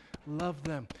them, love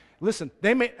them." Listen,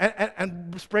 they may,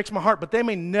 and this breaks my heart, but they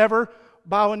may never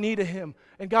bow a knee to Him,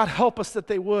 and God help us that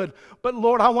they would. But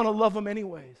Lord, I want to love them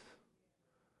anyways.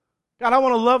 God, I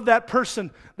want to love that person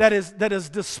that is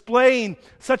displaying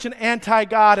such an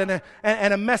anti-God and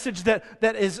a message that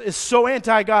is so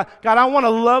anti-God. God, I want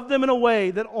to love them in a way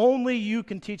that only you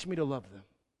can teach me to love them.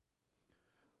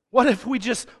 What if we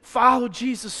just followed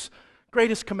Jesus'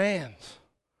 greatest commands?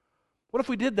 What if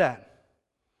we did that?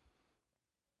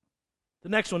 The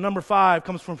next one, number 5,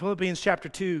 comes from Philippians chapter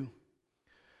 2.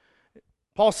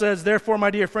 Paul says, "Therefore, my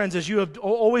dear friends, as you have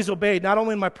always obeyed, not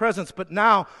only in my presence, but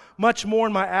now much more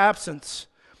in my absence,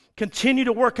 continue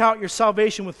to work out your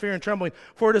salvation with fear and trembling,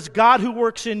 for it is God who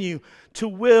works in you to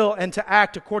will and to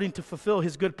act according to fulfill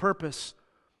His good purpose."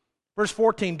 Verse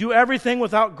 14, "Do everything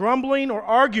without grumbling or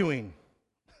arguing."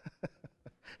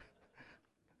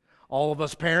 All of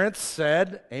us parents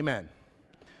said, amen.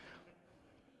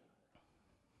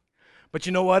 But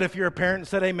you know what? If you're a parent and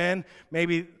said amen,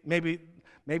 maybe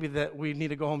that we need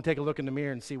to go home and take a look in the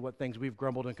mirror and see what things we've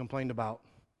grumbled and complained about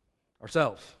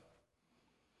ourselves.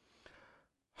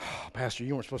 Oh, Pastor,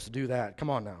 you weren't supposed to do that. Come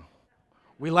on now.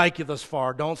 We like you thus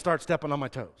far. Don't start stepping on my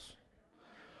toes.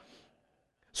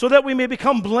 "So that we may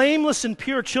become blameless and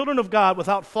pure children of God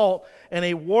without fault in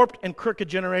a warped and crooked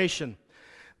generation.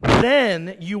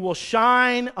 Then you will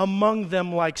shine among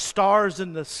them like stars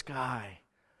in the sky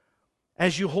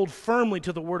as you hold firmly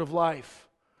to the word of life."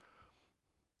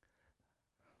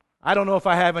 I don't know if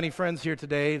I have any friends here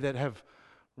today that have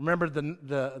remembered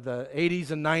the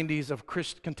 80s and 90s of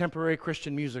contemporary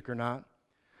Christian music or not.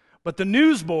 But the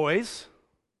Newsboys,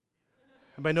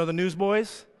 everybody know the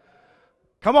Newsboys?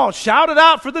 Come on, shout it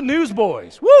out for the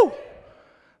Newsboys. Woo!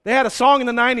 They had a song in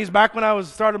the 90s back when I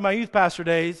started my youth pastor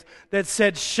days that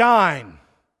said, "Shine."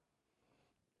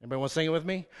 Everybody want to sing it with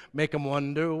me? "Make them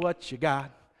wonder what you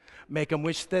got. Make them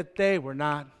wish that they were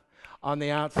not on the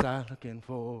outside looking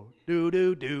for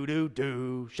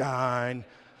do, shine.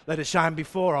 Let it shine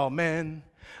before all men.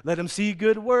 Let them see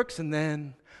good works and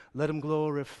then let them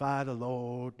glorify the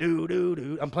Lord.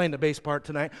 Do. I'm playing the bass part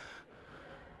tonight.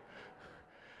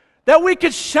 That we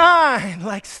could shine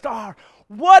like stars.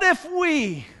 What if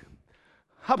we,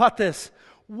 how about this?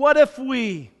 What if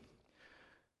we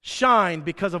shine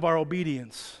because of our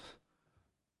obedience?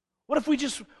 What if we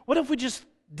just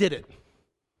did it?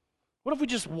 What if we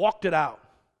just walked it out?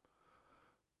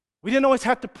 We didn't always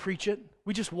have to preach it.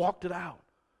 We just walked it out.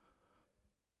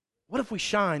 What if we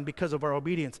shine because of our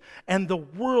obedience? And the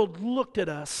world looked at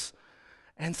us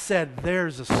and said,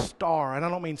 "There's a star." And I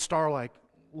don't mean star like,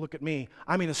 look at me.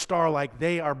 I mean a star like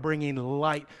they are bringing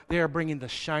light. They are bringing the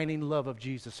shining love of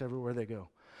Jesus everywhere they go.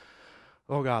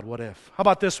 Oh God, what if? How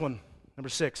about this one? Number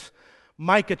 6.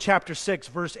 Micah chapter 6,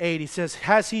 verse 8. He says,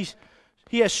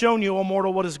 He has shown you, O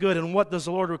mortal, what is good, and what does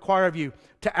the Lord require of you?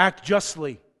 To act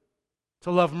justly,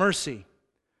 to love mercy,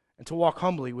 and to walk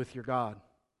humbly with your God.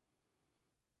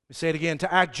 We say it again,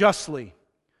 to act justly,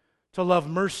 to love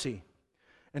mercy,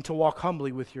 and to walk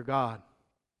humbly with your God.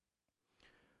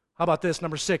 How about this,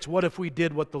 number 6? What if we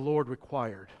did what the Lord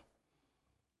required?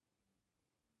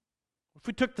 If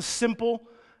we took the simple,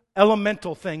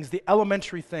 elemental things, the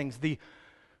elementary things, the,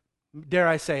 dare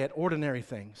I say it, ordinary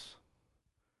things,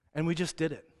 and we just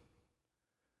did it.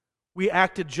 We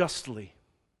acted justly.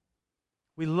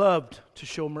 We loved to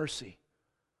show mercy.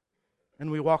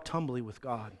 And we walked humbly with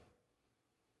God.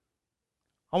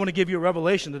 I want to give you a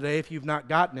revelation today if you've not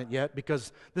gotten it yet,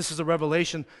 because this is a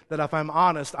revelation that, if I'm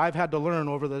honest, I've had to learn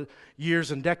over the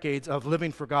years and decades of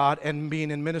living for God and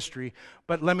being in ministry.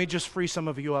 But let me just free some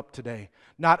of you up today.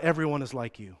 Not everyone is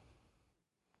like you.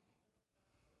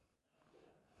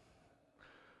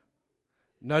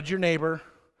 Nudge your neighbor.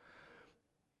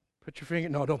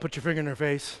 Don't put your finger in their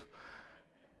face.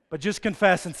 But just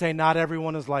confess and say, not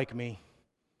everyone is like me.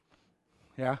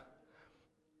 Yeah?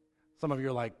 Some of you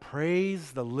are like, praise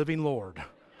the living Lord.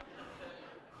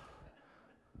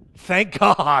 Thank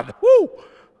God. Woo!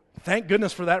 Thank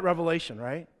goodness for that revelation,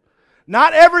 right?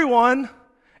 Not everyone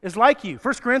is like you.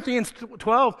 1 Corinthians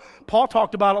 12, Paul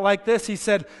talked about it like this. He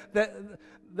said that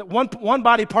one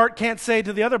body part can't say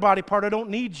to the other body part, I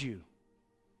don't need you.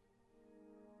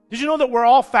 Did you know that we're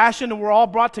all fashioned and we're all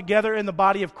brought together in the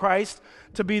body of Christ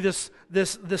to be this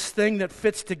thing that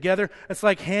fits together? It's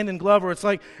like hand in glove, or it's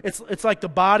like the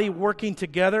body working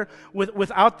together.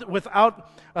 Without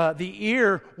the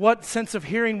ear, what sense of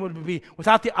hearing would we be?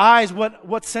 Without the eyes,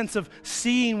 what sense of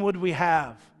seeing would we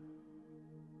have?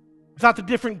 Without the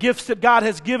different gifts that God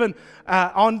has given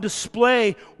on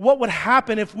display, what would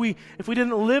happen if we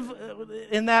didn't live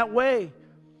in that way?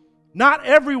 Not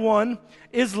everyone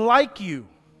is like you.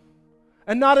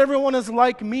 And not everyone is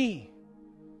like me.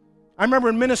 I remember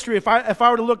in ministry, if I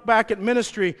were to look back at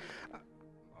ministry,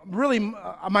 really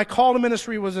my call to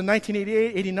ministry was in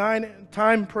 1988, 89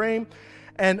 time frame.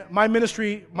 And my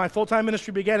full-time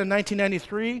ministry began in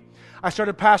 1993. I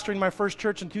started pastoring my first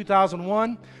church in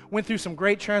 2001. Went through some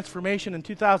great transformation in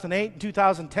 2008 and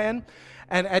 2010.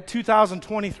 And at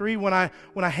 2023, when I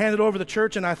handed over the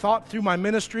church and I thought through my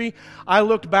ministry, I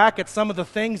looked back at some of the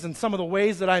things and some of the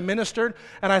ways that I ministered,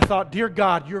 and I thought, dear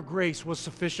God, your grace was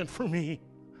sufficient for me.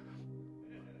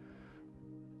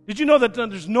 Did you know that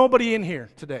there's nobody in here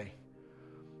today?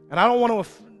 And I don't want to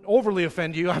overly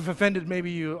offend you. I've offended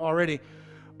maybe you already.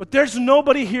 But there's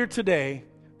nobody here today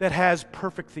that has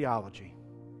perfect theology.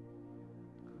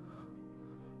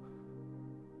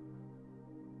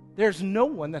 There's no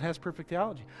one that has perfect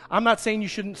theology. I'm not saying you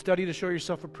shouldn't study to show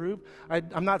yourself approved.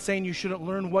 I'm not saying you shouldn't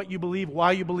learn what you believe,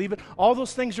 why you believe it. All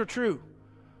those things are true.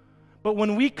 But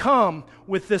when we come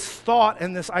with this thought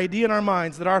and this idea in our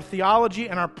minds that our theology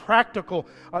and our practical,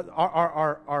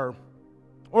 our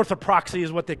orthopraxy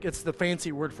is it's the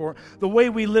fancy word for it, the way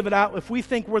we live it out, if we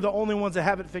think we're the only ones that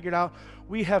have it figured out,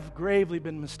 we have gravely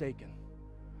been mistaken.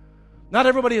 Not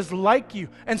everybody is like you.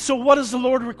 And so what does the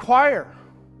Lord require?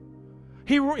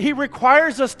 He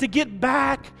requires us to get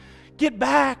back to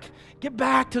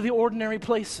the ordinary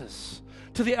places,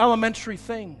 to the elementary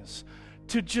things,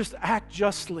 to just act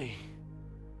justly,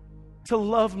 to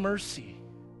love mercy,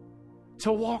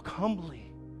 to walk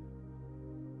humbly.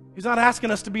 He's not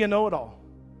asking us to be a know-it-all.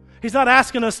 He's not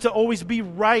asking us to always be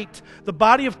right. The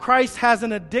body of Christ has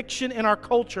an addiction in our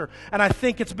culture, and I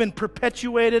think it's been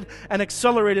perpetuated and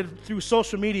accelerated through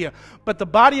social media. But the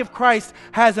body of Christ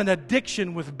has an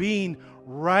addiction with being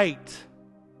right.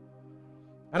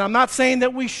 And I'm not saying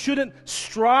that we shouldn't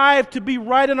strive to be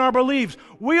right in our beliefs.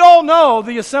 We all know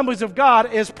the Assemblies of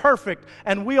God is perfect,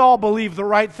 and we all believe the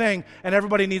right thing, and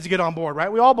everybody needs to get on board,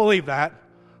 right? We all believe that.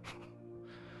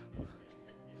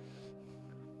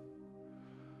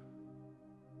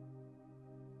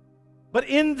 But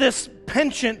in this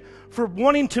penchant for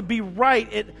wanting to be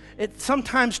right, it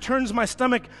sometimes turns my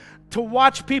stomach to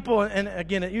watch people, and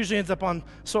again, it usually ends up on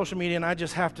social media, and I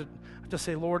just have to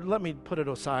say, Lord, let me put it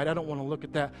aside. I don't want to look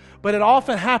at that. But it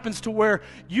often happens to where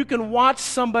you can watch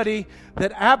somebody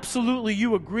that absolutely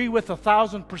you agree with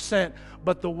 1,000%,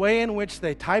 but the way in which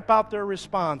they type out their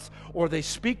response, or they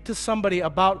speak to somebody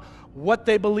about what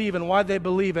they believe and why they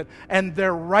believe it, and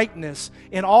their rightness,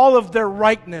 in all of their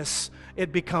rightness,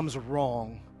 it becomes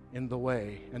wrong in the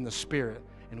way and the spirit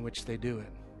in which they do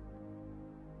it.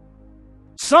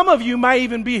 Some of you might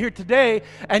even be here today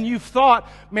and you've thought,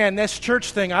 man, this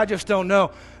church thing, I just don't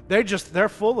know. They're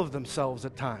full of themselves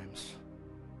at times.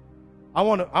 I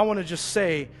want to just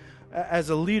say, as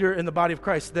a leader in the body of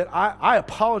Christ, that I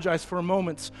apologize for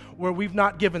moments where we've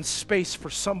not given space for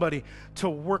somebody to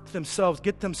work themselves,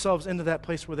 get themselves into that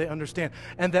place where they understand.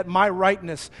 And that my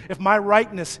rightness,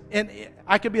 and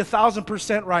I could be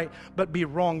 1,000% right, but be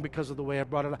wrong because of the way I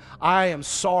brought it up. I am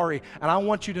sorry. And I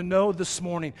want you to know this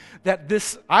morning that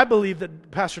I believe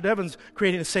that Pastor Devin's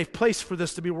creating a safe place for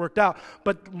this to be worked out.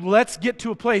 But let's get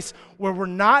to a place where we're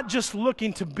not just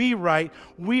looking to be right.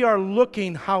 We are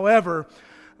looking, however,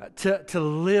 to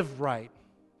live right.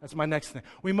 That's my next thing.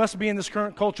 We must be in this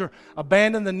current culture,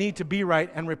 abandon the need to be right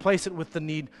and replace it with the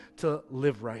need to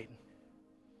live right.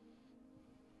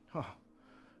 Oh,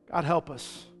 God help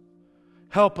us.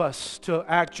 Help us to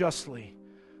act justly,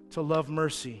 to love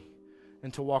mercy,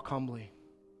 and to walk humbly.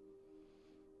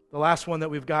 The last one that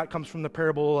we've got comes from the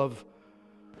parable of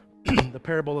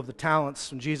the talents.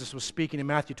 When Jesus was speaking in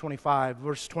Matthew 25,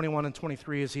 verse 21 and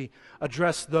 23, as he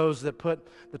addressed those that put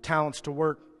the talents to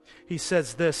work. He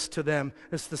says this to them.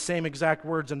 It's the same exact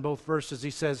words in both verses.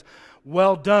 He says,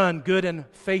 well done, good and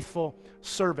faithful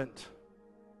servant.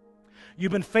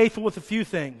 You've been faithful with a few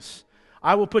things.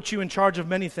 I will put you in charge of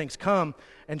many things. Come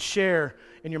and share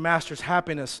in your master's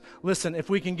happiness. Listen, if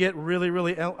we can get really,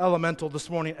 really elemental this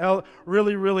morning,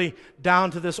 really, really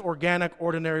down to this organic,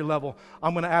 ordinary level,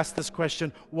 I'm going to ask this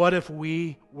question: what if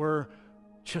we were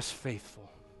just faithful?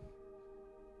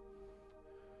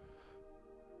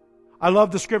 I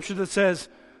love the scripture that says,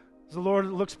 as the Lord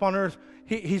looks upon earth,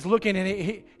 He's looking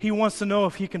and he wants to know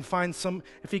if he can find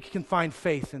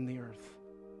faith in the earth.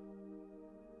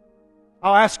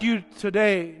 I'll ask you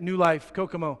today, New Life,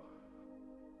 Kokomo,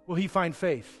 will He find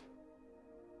faith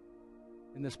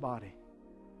in this body?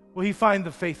 Will He find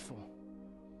the faithful?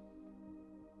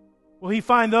 Will He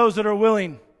find those that are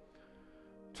willing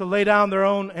to lay down their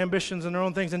own ambitions and their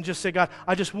own things and just say, God,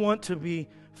 I just want to be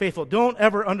faithful. Don't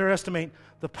ever underestimate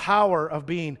the power of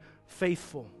being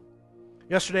faithful.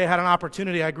 Yesterday I had an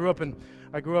opportunity. I grew up in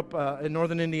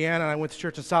northern Indiana, and I went to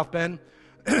church in South Bend.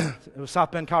 It was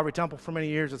South Bend Calvary Temple for many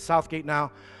years. It's Southgate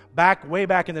now. Way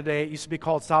back in the day, it used to be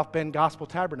called South Bend Gospel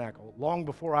Tabernacle, long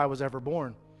before I was ever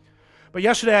born. But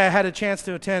yesterday I had a chance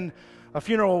to attend a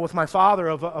funeral with my father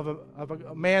of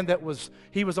a man that was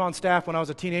on staff when I was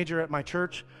a teenager at my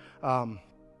church.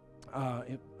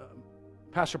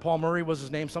 Pastor Paul Murray was his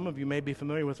name. Some of you may be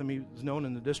familiar with him. He was known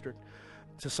in the district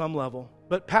to some level.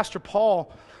 But Pastor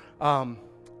Paul,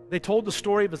 they told the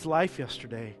story of his life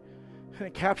yesterday. And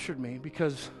it captured me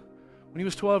because when he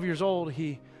was 12 years old,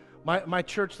 my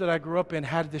church that I grew up in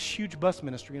had this huge bus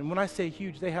ministry. And when I say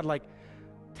huge, they had like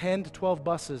 10 to 12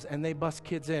 buses, and they bus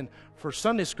kids in for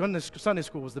Sunday school. Sunday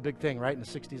school was the big thing, right, in the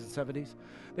 60s and 70s.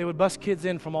 They would bus kids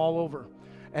in from all over,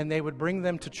 and they would bring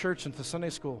them to church and to Sunday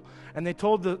school. And they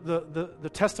told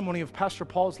the testimony of Pastor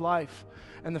Paul's life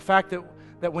and the fact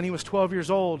that when he was 12 years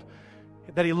old,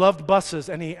 that he loved buses,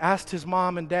 and he asked his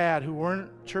mom and dad, who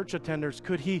weren't church attenders,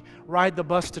 could he ride the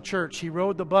bus to church. He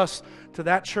rode the bus to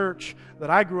that church that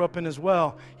I grew up in as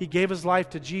well. He gave his life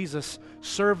to Jesus,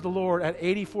 served the Lord at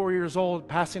 84 years old,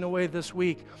 passing away this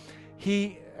week.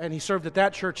 He served at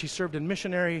that church. He served in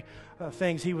missionary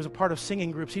things. He was a part of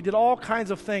singing groups. He did all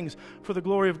kinds of things for the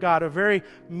glory of God. A very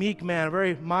meek man, a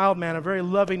very mild man, a very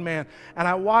loving man. And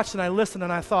I watched and I listened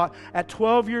and I thought, at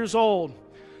 12 years old,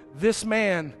 this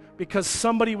man, because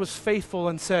somebody was faithful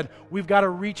and said, we've got to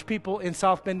reach people in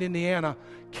South Bend, Indiana,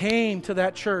 came to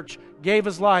that church, gave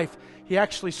his life. He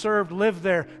actually served, lived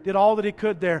there, did all that he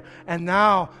could there. And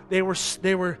now they were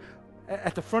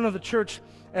at the front of the church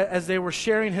as they were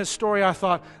sharing his story. I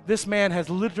thought, this man has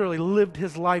literally lived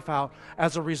his life out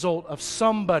as a result of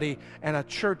somebody and a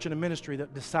church and a ministry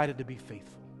that decided to be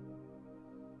faithful.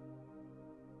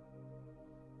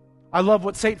 I love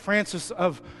what St. Francis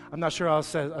I'm not sure how to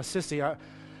say Assisi. I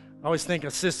always think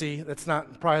Assisi. That's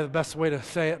not probably the best way to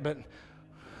say it, but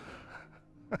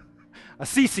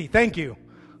Assisi, thank you.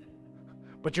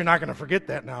 But you're not going to forget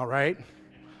that now, right?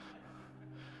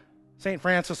 St.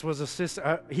 Francis was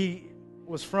he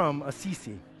was from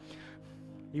Assisi.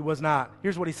 He was not.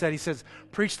 Here's what he said. He says,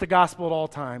 preach the gospel at all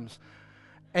times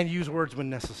and use words when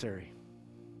necessary.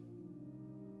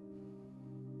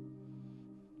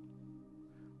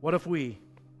 What if we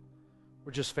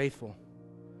were just faithful?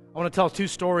 I want to tell two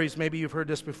stories. Maybe you've heard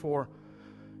this before.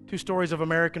 Two stories of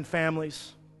American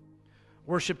families.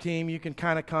 Worship team, you can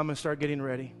kind of come and start getting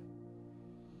ready.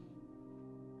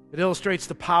 It illustrates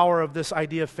the power of this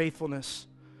idea of faithfulness.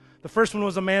 The first one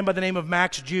was a man by the name of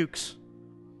Max Jukes.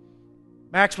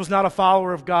 Max was not a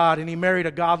follower of God, and he married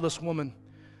a godless woman.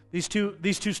 These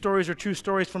two stories are true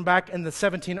stories from back in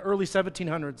the early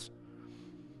 1700s.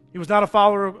 He was not a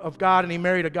follower of God, and he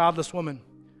married a godless woman.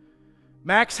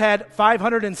 Max had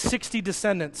 560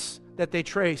 descendants that they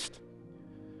traced.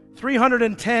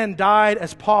 310 died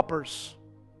as paupers.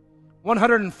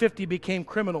 150 became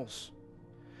criminals.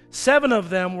 7 of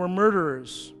them were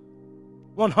murderers.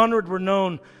 100 were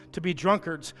known to be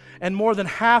drunkards, and more than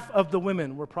half of the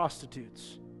women were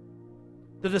prostitutes.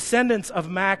 The descendants of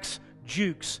Max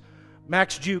Jukes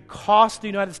cost the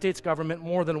United States government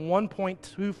more than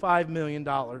 $1.25 million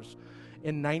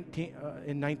in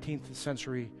 19th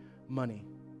century money.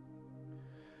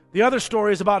 The other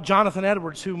story is about Jonathan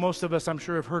Edwards, who most of us, I'm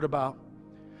sure, have heard about.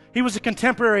 He was a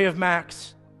contemporary of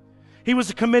Max. He was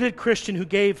a committed Christian who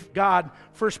gave God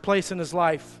first place in his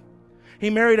life. He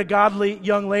married a godly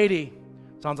young lady.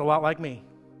 Sounds a lot like me.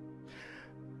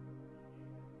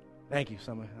 Thank you,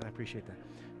 someone. I appreciate that.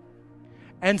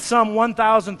 And some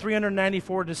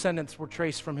 1,394 descendants were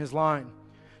traced from his line.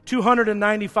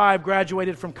 295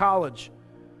 graduated from college.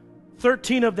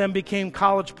 13 of them became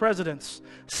college presidents.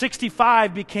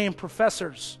 65 became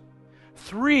professors.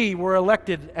 3 were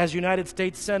elected as United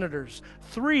States senators.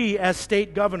 3 as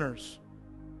state governors.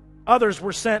 Others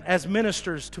were sent as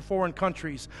ministers to foreign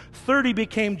countries. 30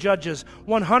 became judges.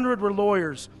 100 were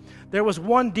lawyers. There was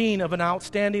one dean of an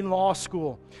outstanding law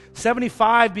school.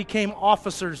 75 became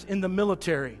officers in the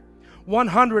military.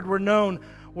 100 were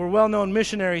well-known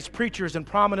missionaries, preachers, and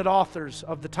prominent authors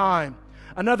of the time.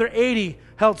 Another 80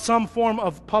 held some form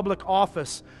of public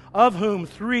office, of whom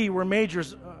 3 were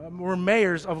mayors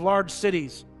of large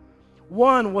cities.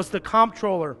 One was the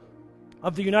comptroller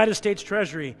of the United States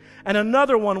Treasury, and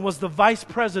another one was the vice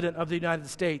president of the United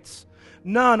States.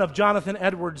 None of Jonathan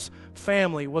Edwards'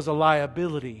 family was a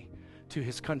liability to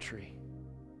his country.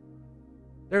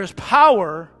 There is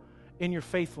power in your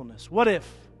faithfulness. What if,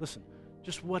 listen,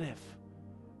 just what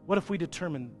if we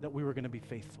determined that we were going to be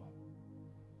faithful?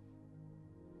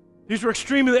 These were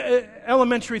extremely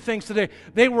elementary things today.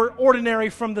 They were ordinary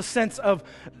from the sense of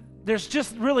there's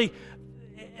just really,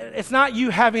 it's not you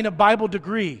having a Bible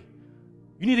degree.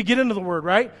 You need to get into the Word,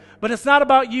 right? But it's not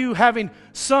about you having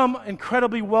some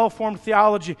incredibly well-formed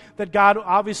theology that God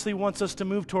obviously wants us to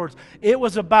move towards. It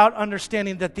was about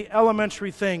understanding that the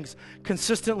elementary things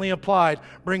consistently applied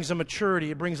brings a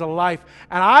maturity, it brings a life.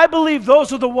 And I believe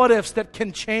those are the what-ifs that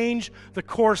can change the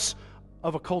course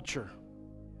of a culture.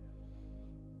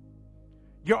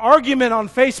 Your argument on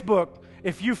Facebook,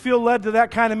 if you feel led to that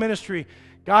kind of ministry,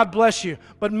 God bless you,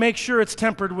 but make sure it's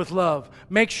tempered with love.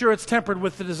 Make sure it's tempered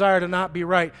with the desire to not be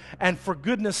right. And for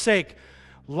goodness sake,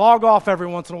 log off every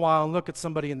once in a while and look at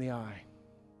somebody in the eye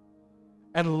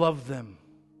and love them.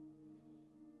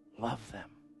 Love them.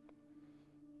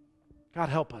 God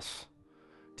help us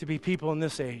to be people in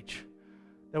this age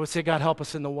that would say, God help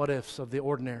us in the what-ifs of the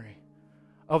ordinary,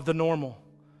 of the normal,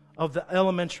 of the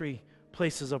elementary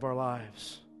places of our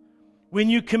lives. When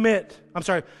you commit,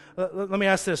 let me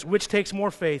ask this, which takes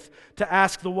more faith, to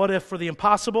ask the what if for the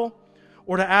impossible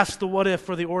or to ask the what if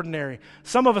for the ordinary?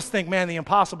 Some of us think, man, the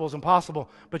impossible is impossible,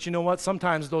 but you know what?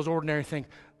 Sometimes those ordinary things,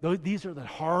 these are the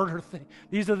harder things.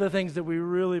 These are the things that we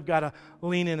really have got to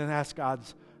lean in and ask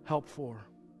God's help for.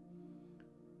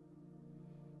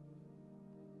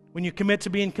 When you commit to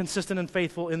being consistent and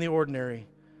faithful in the ordinary,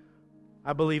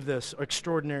 I believe this,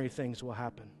 extraordinary things will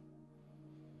happen.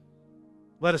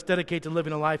 Let us dedicate to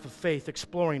living a life of faith,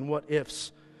 exploring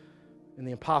what-ifs in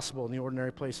the impossible in the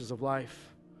ordinary places of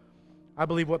life. I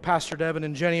believe what Pastor Devin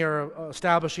and Jenny are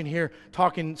establishing here,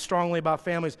 talking strongly about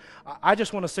families. I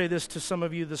just want to say this to some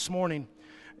of you this morning.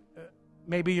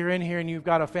 Maybe you're in here and you've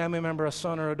got a family member, a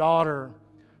son or a daughter,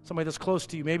 somebody that's close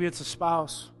to you. Maybe it's a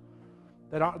spouse.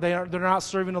 They're not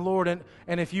serving the Lord.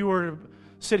 And if you were to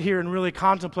sit here and really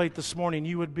contemplate this morning,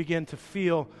 you would begin to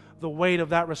feel the weight of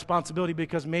that responsibility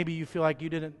because maybe you feel like you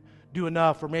didn't do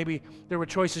enough, or maybe there were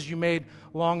choices you made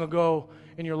long ago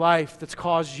in your life that's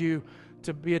caused you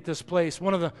to be at this place.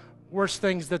 One of the worst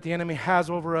things that the enemy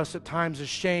has over us at times is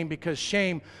shame, because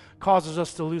shame causes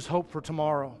us to lose hope for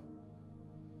tomorrow.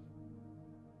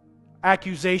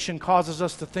 Accusation causes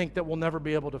us to think that we'll never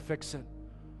be able to fix it.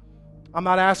 I'm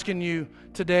not asking you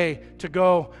today to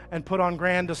go and put on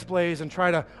grand displays and try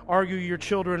to argue your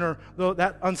children or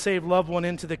that unsaved loved one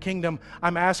into the kingdom.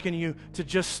 I'm asking you to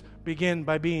just begin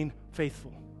by being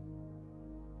faithful.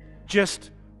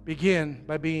 Just begin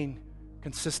by being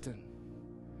consistent.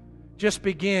 Just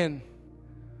begin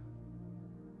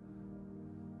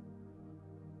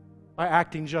by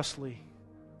acting justly,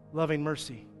 loving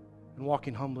mercy, and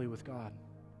walking humbly with God.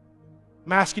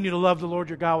 I'm asking you to love the Lord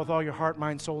your God with all your heart,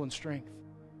 mind, soul, and strength.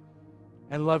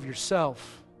 And love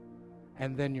yourself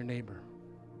and then your neighbor.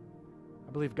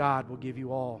 I believe God will give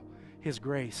you all His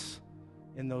grace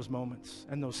in those moments.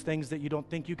 And those things that you don't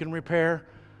think you can repair,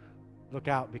 look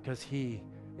out, because He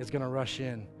is going to rush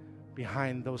in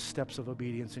behind those steps of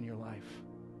obedience in your life.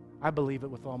 I believe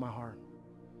it with all my heart.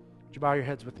 Would you bow your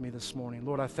heads with me this morning?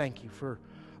 Lord, I thank you for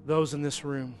those in this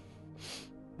room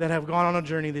that have gone on a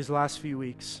journey these last few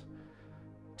weeks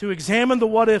to examine the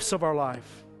what-ifs of our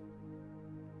life.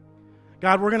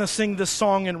 God, we're going to sing this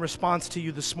song in response to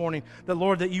you this morning, that,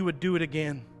 Lord, that you would do it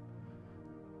again.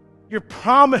 Your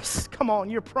promise, come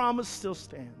on, your promise still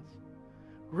stands.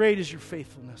 Great is your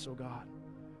faithfulness, oh God.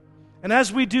 And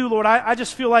as we do, Lord, I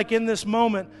just feel like in this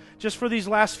moment, just for these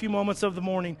last few moments of the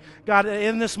morning, God,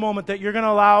 in this moment that you're going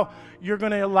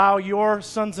to allow your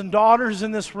sons and daughters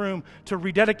in this room to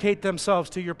rededicate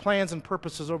themselves to your plans and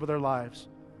purposes over their lives.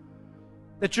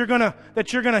 That you're going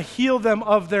to heal them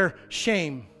of their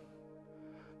shame.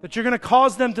 That you're going to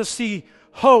cause them to see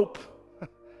hope.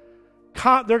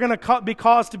 They're going to be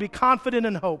caused to be confident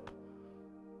in hope.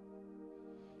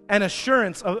 And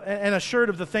assured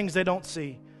of the things they don't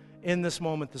see in this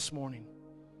moment this morning.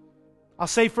 I'll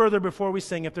say further before we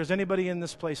sing, if there's anybody in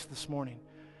this place this morning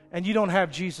and you don't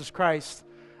have Jesus Christ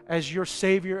as your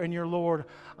Savior and your Lord,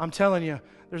 I'm telling you,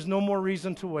 there's no more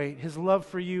reason to wait. His love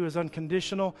for you is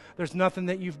unconditional. There's nothing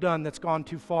that you've done that's gone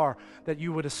too far that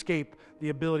you would escape the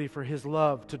ability for His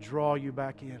love to draw you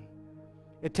back in.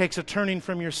 It takes a turning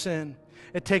from your sin.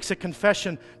 It takes a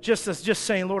confession, just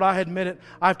saying, Lord, I admit it.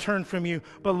 I've turned from you.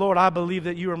 But Lord, I believe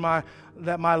that you are my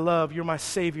love. You're my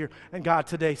Savior. And God,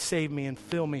 today, save me and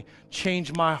fill me.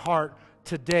 Change my heart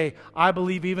today. I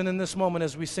believe even in this moment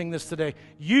as we sing this today,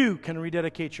 you can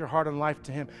rededicate your heart and life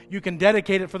to Him. You can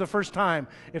dedicate it for the first time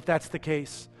if that's the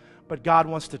case. But God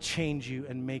wants to change you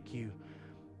and make you,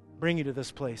 bring you to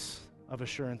this place of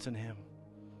assurance in Him.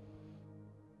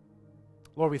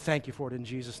 Lord, we thank you for it in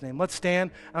Jesus' name. Let's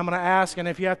stand. I'm going to ask, and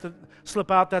if you have to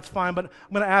slip out, that's fine, but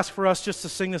I'm going to ask for us just to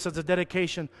sing this as a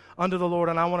dedication unto the Lord,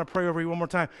 and I want to pray over you one more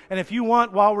time. And if you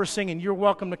want, while we're singing, you're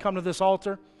welcome to come to this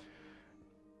altar.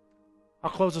 I'll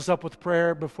close us up with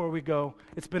prayer before we go.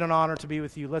 It's been an honor to be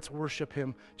with you. Let's worship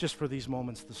Him just for these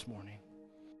moments this morning.